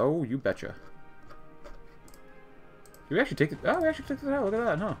breaks? Oh, you betcha. Did we actually take it? Oh, we actually took this out. Look at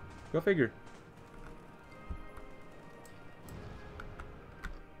that, huh? Go figure.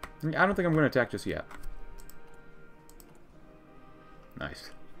 I don't think I'm going to attack just yet. Nice.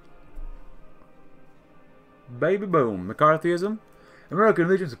 Baby boom. McCarthyism. American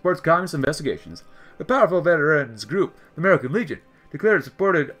Legion supports communist investigations. The powerful veterans group, the American Legion, declared it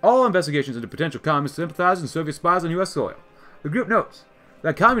supported all investigations into potential communist sympathizers and Soviet spies on U.S. soil. The group notes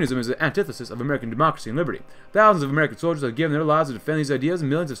that communism is the antithesis of American democracy and liberty. Thousands of American soldiers have given their lives to defend these ideas, and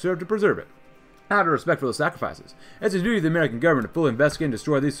millions have served to preserve it. Out of respect for those sacrifices, it's the duty of the American government to fully investigate and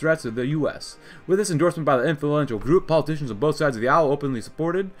destroy these threats to the U.S. With this endorsement by the influential group, politicians on both sides of the aisle will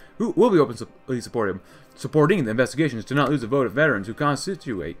be openly supporting the investigations to not lose the vote of veterans who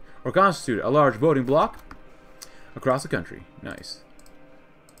constitute a large voting bloc across the country. Nice.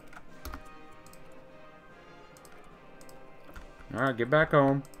 Alright, get back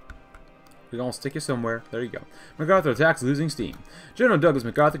home. We're going to stick you somewhere. There you go. MacArthur attacks losing steam. General Douglas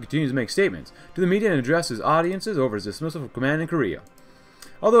MacArthur continues to make statements to the media and address his audiences over his dismissal from command in Korea.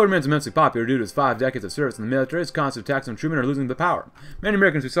 Although it remains immensely popular due to his 5 decades of service in the military, his constant attacks on Truman are losing the power. Many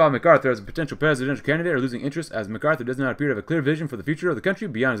Americans who saw MacArthur as a potential presidential candidate are losing interest, as MacArthur does not appear to have a clear vision for the future of the country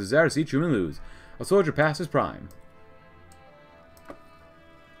beyond his desire to see Truman lose. A soldier past his prime.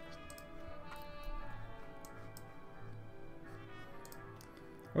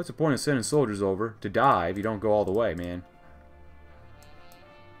 What's the point of sending soldiers over to die if you don't go all the way, man?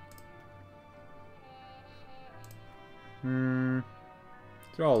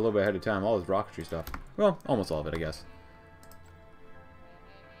 They're all a little bit ahead of time, all this rocketry stuff. Well, almost all of it, I guess.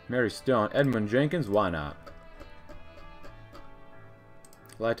 Mary Stone, Edmund Jenkins, why not?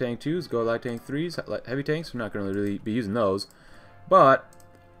 Light tank 2s, go light tank 3s. Heavy tanks, we're not going to really be using those. But,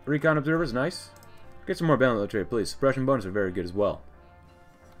 recon observers, nice. Get some more military police. Suppression bonus are very good as well.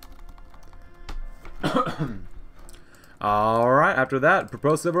 Alright, after that,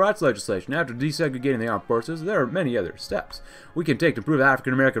 proposed civil rights legislation. After desegregating the armed forces, there are many other steps we can take to improve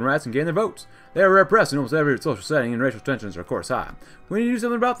African American rights and gain their votes. They are repressed in almost every social setting, and racial tensions are, of course, high. We need to do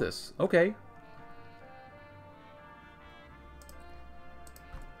something about this. Okay.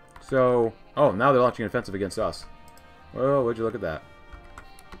 So, oh, now they're launching an offensive against us. Well, would you look at that?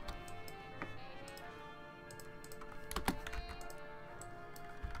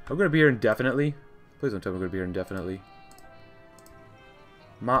 We're going to be here indefinitely. Please don't tell me we're going to be here indefinitely.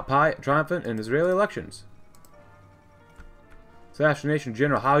 Pai triumphant in Israeli elections. Assassination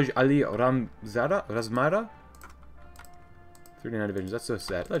General Haj Ali Razmara. 39 divisions. That's so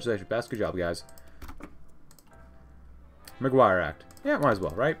sad. Legislation passed. Good job, guys. McGuire Act. Yeah, might as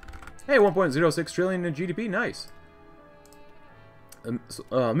well, right? Hey, 1.06 trillion in GDP. Nice.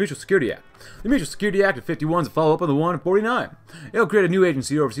 Mutual Security Act. The Mutual Security Act of 51 is a follow-up on the one of 49. It'll create a new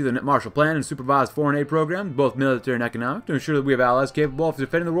agency to oversee the Marshall Plan and supervise foreign aid programs, both military and economic, to ensure that we have allies capable of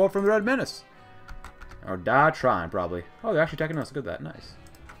defending the world from the Red Menace. Or die trying, probably. Oh, they're actually attacking us. Look at that. Nice.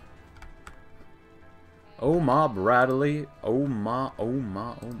 Oh, my Bradley. Oh, my, oh,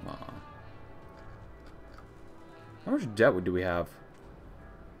 my, oh, my. How much debt do we have?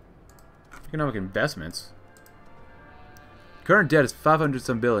 Economic investments. Current debt is 500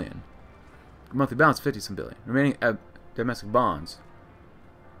 some billion. Monthly balance 50 some billion. Remaining domestic bonds.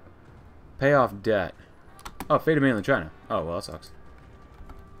 Pay off debt. Oh, fate of mainland China. Oh, well, that sucks.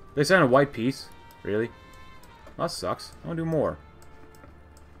 They signed a white peace? Really? Well, that sucks. I want to do more.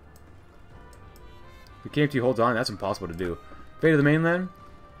 The KMT holds on. That's impossible to do. Fate of the mainland.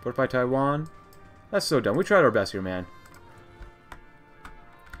 Fortify Taiwan. That's so dumb. We tried our best here, man.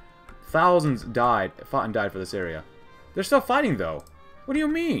 Thousands fought and died for this area. They're still fighting, though. What do you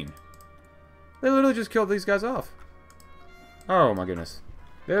mean? They literally just killed these guys off. Oh, my goodness.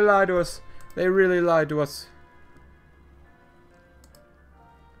 They lied to us. They really lied to us.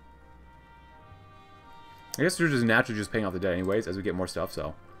 I guess they're just naturally just paying off the debt anyways as we get more stuff,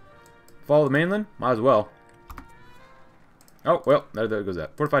 so. Follow the mainland? Might as well. Oh, well, there goes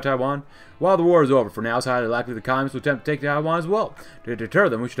that. Fortify Taiwan. While the war is over for now, it's highly likely the communists will attempt to take Taiwan as well. To deter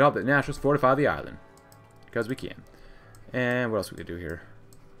them, we should hope that nationalists fortify the island. Because we can. And what else we could do here?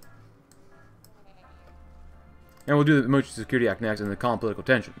 And we'll do the Mutual Security Act next and the calm political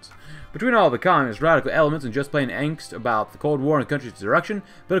tensions. Between all the communist radical elements and just plain angst about the Cold War and the country's direction,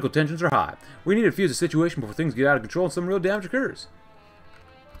 political tensions are high. We need to defuse the situation before things get out of control and some real damage occurs.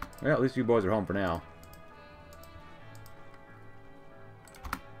 Well, at least you boys are home for now.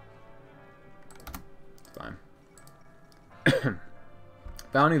 It's fine.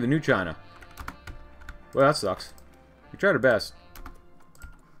 Founding of the New China. Well, that sucks. We tried our best.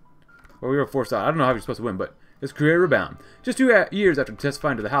 Well, we were forced out. I don't know how we're supposed to win, but it's career rebound. Just 2 years after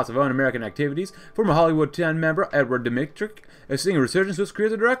testifying to the House of Un-American Activities, former Hollywood 10 member Edward Dmytryk is seeing a resurgence of his career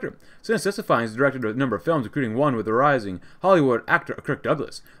as a director. Since testifying, he's directed a number of films, including one with the rising Hollywood actor Kirk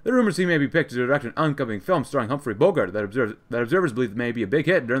Douglas. The rumors he may be picked to direct an upcoming film starring Humphrey Bogart that observers believe may be a big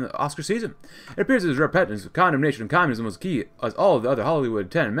hit during the Oscar season. It appears that his repentance, condemnation, and communism was key, as all of the other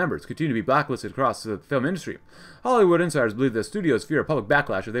Hollywood 10 members continue to be blacklisted across the film industry. Hollywood insiders believe that studios fear a public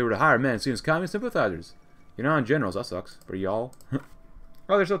backlash if they were to hire men seen as communist sympathizers. You're not in generals, that sucks. For y'all.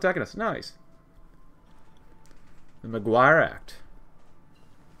 Oh, they're still attacking us. Nice. The McGuire Act.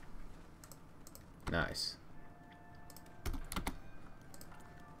 Nice.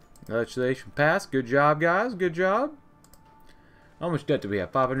 Legislation passed. Good job, guys. Good job. How much debt do we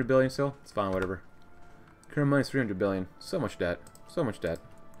have? 500 billion still? It's fine, whatever. Current money's 300 billion. So much debt. So much debt.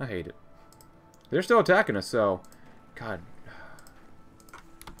 I hate it. They're still attacking us, so... God.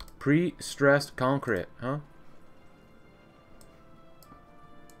 Pre-stressed concrete, huh?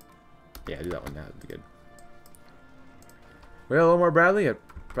 Yeah, do that one. That would be good. Well, Omar Bradley, I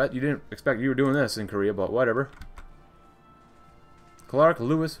bet you didn't expect you were doing this in Korea, but whatever. Clark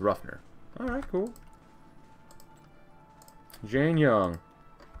Lewis Ruffner. Alright, cool. Jane Young.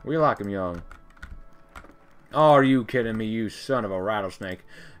 We like him young. Oh, are you kidding me, you son of a rattlesnake?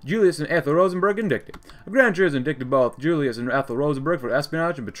 Julius and Ethel Rosenberg indicted. A grand jury has indicted both Julius and Ethel Rosenberg for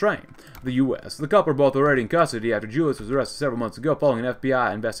espionage and betraying the U.S. The couple are both already in custody after Julius was arrested several months ago following an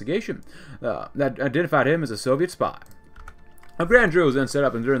FBI investigation that identified him as a Soviet spy. A grand jury was then set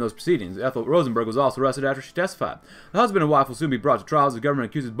up, and during those proceedings, Ethel Rosenberg was also arrested after she testified. The husband and wife will soon be brought to trial as the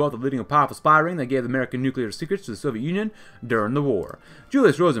government accuses both of leading a powerful spy ring that gave American nuclear secrets to the Soviet Union during the war.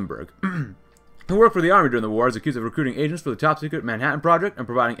 Julius Rosenberg, who worked for the Army during the war, is accused of recruiting agents for the top-secret Manhattan Project and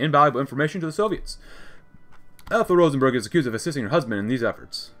providing invaluable information to the Soviets. Ethel Rosenberg is accused of assisting her husband in these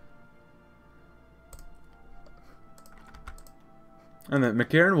efforts. And the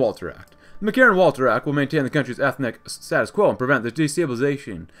McCarran-Walter Act. The McCarran-Walter Act will maintain the country's ethnic status quo and prevent the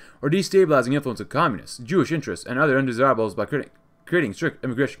destabilizing influence of communists, Jewish interests, and other undesirables by creating strict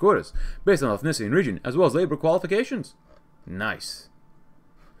immigration quotas based on ethnicity and region, as well as labor qualifications. Nice.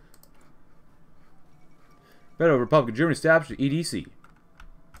 Federal Republic of Germany established the EDC.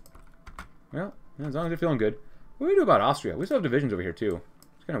 Well, as long as they're feeling good. What do we do about Austria? We still have divisions over here, too.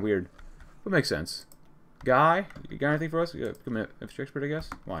 It's kind of weird. But makes sense. Guy, you got anything for us? Commit infantry expert, I guess?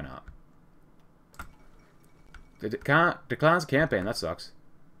 Why not? Declines campaign. That sucks.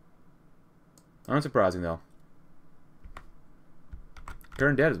 Unsurprising, though.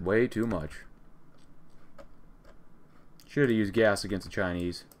 Current debt is way too much. Should have used gas against the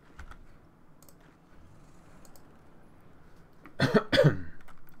Chinese.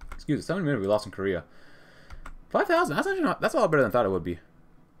 Excuse me. 70 minutes we lost in Korea. 5,000. That's actually not. That's a lot better than I thought it would be.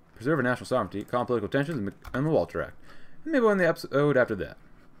 Preserve our national sovereignty, calm political tensions, and the Walter Act. And maybe on the episode after that.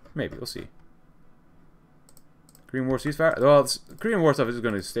 Maybe. We'll see. Korean War ceasefire? Well, Korean War stuff is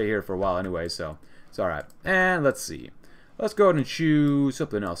going to stay here for a while anyway, so it's alright. And let's see. Let's go ahead and choose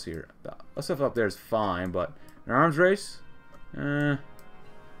something else here. The stuff up there is fine, but an arms race? Mobile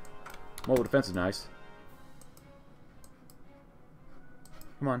defense is nice.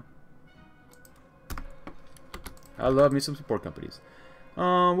 Come on. I love me some support companies.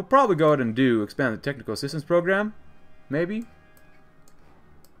 We'll probably go ahead and expand the technical assistance program. Maybe.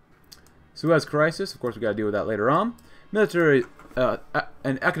 Suez Crisis, of course we got to deal with that later on. Military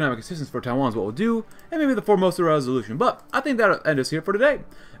and economic assistance for Taiwan is what we'll do, and maybe the Formosa resolution. But I think that'll end us here for today.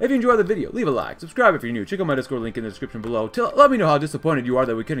 If you enjoyed the video, leave a like, subscribe if you're new, check out my Discord link in the description below. Let me know how disappointed you are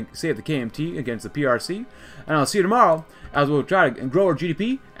that we couldn't save the KMT against the PRC, and I'll see you tomorrow as we'll try to grow our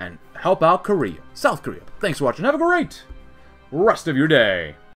GDP and help out Korea, South Korea. Thanks for watching. Have a great rest of your day.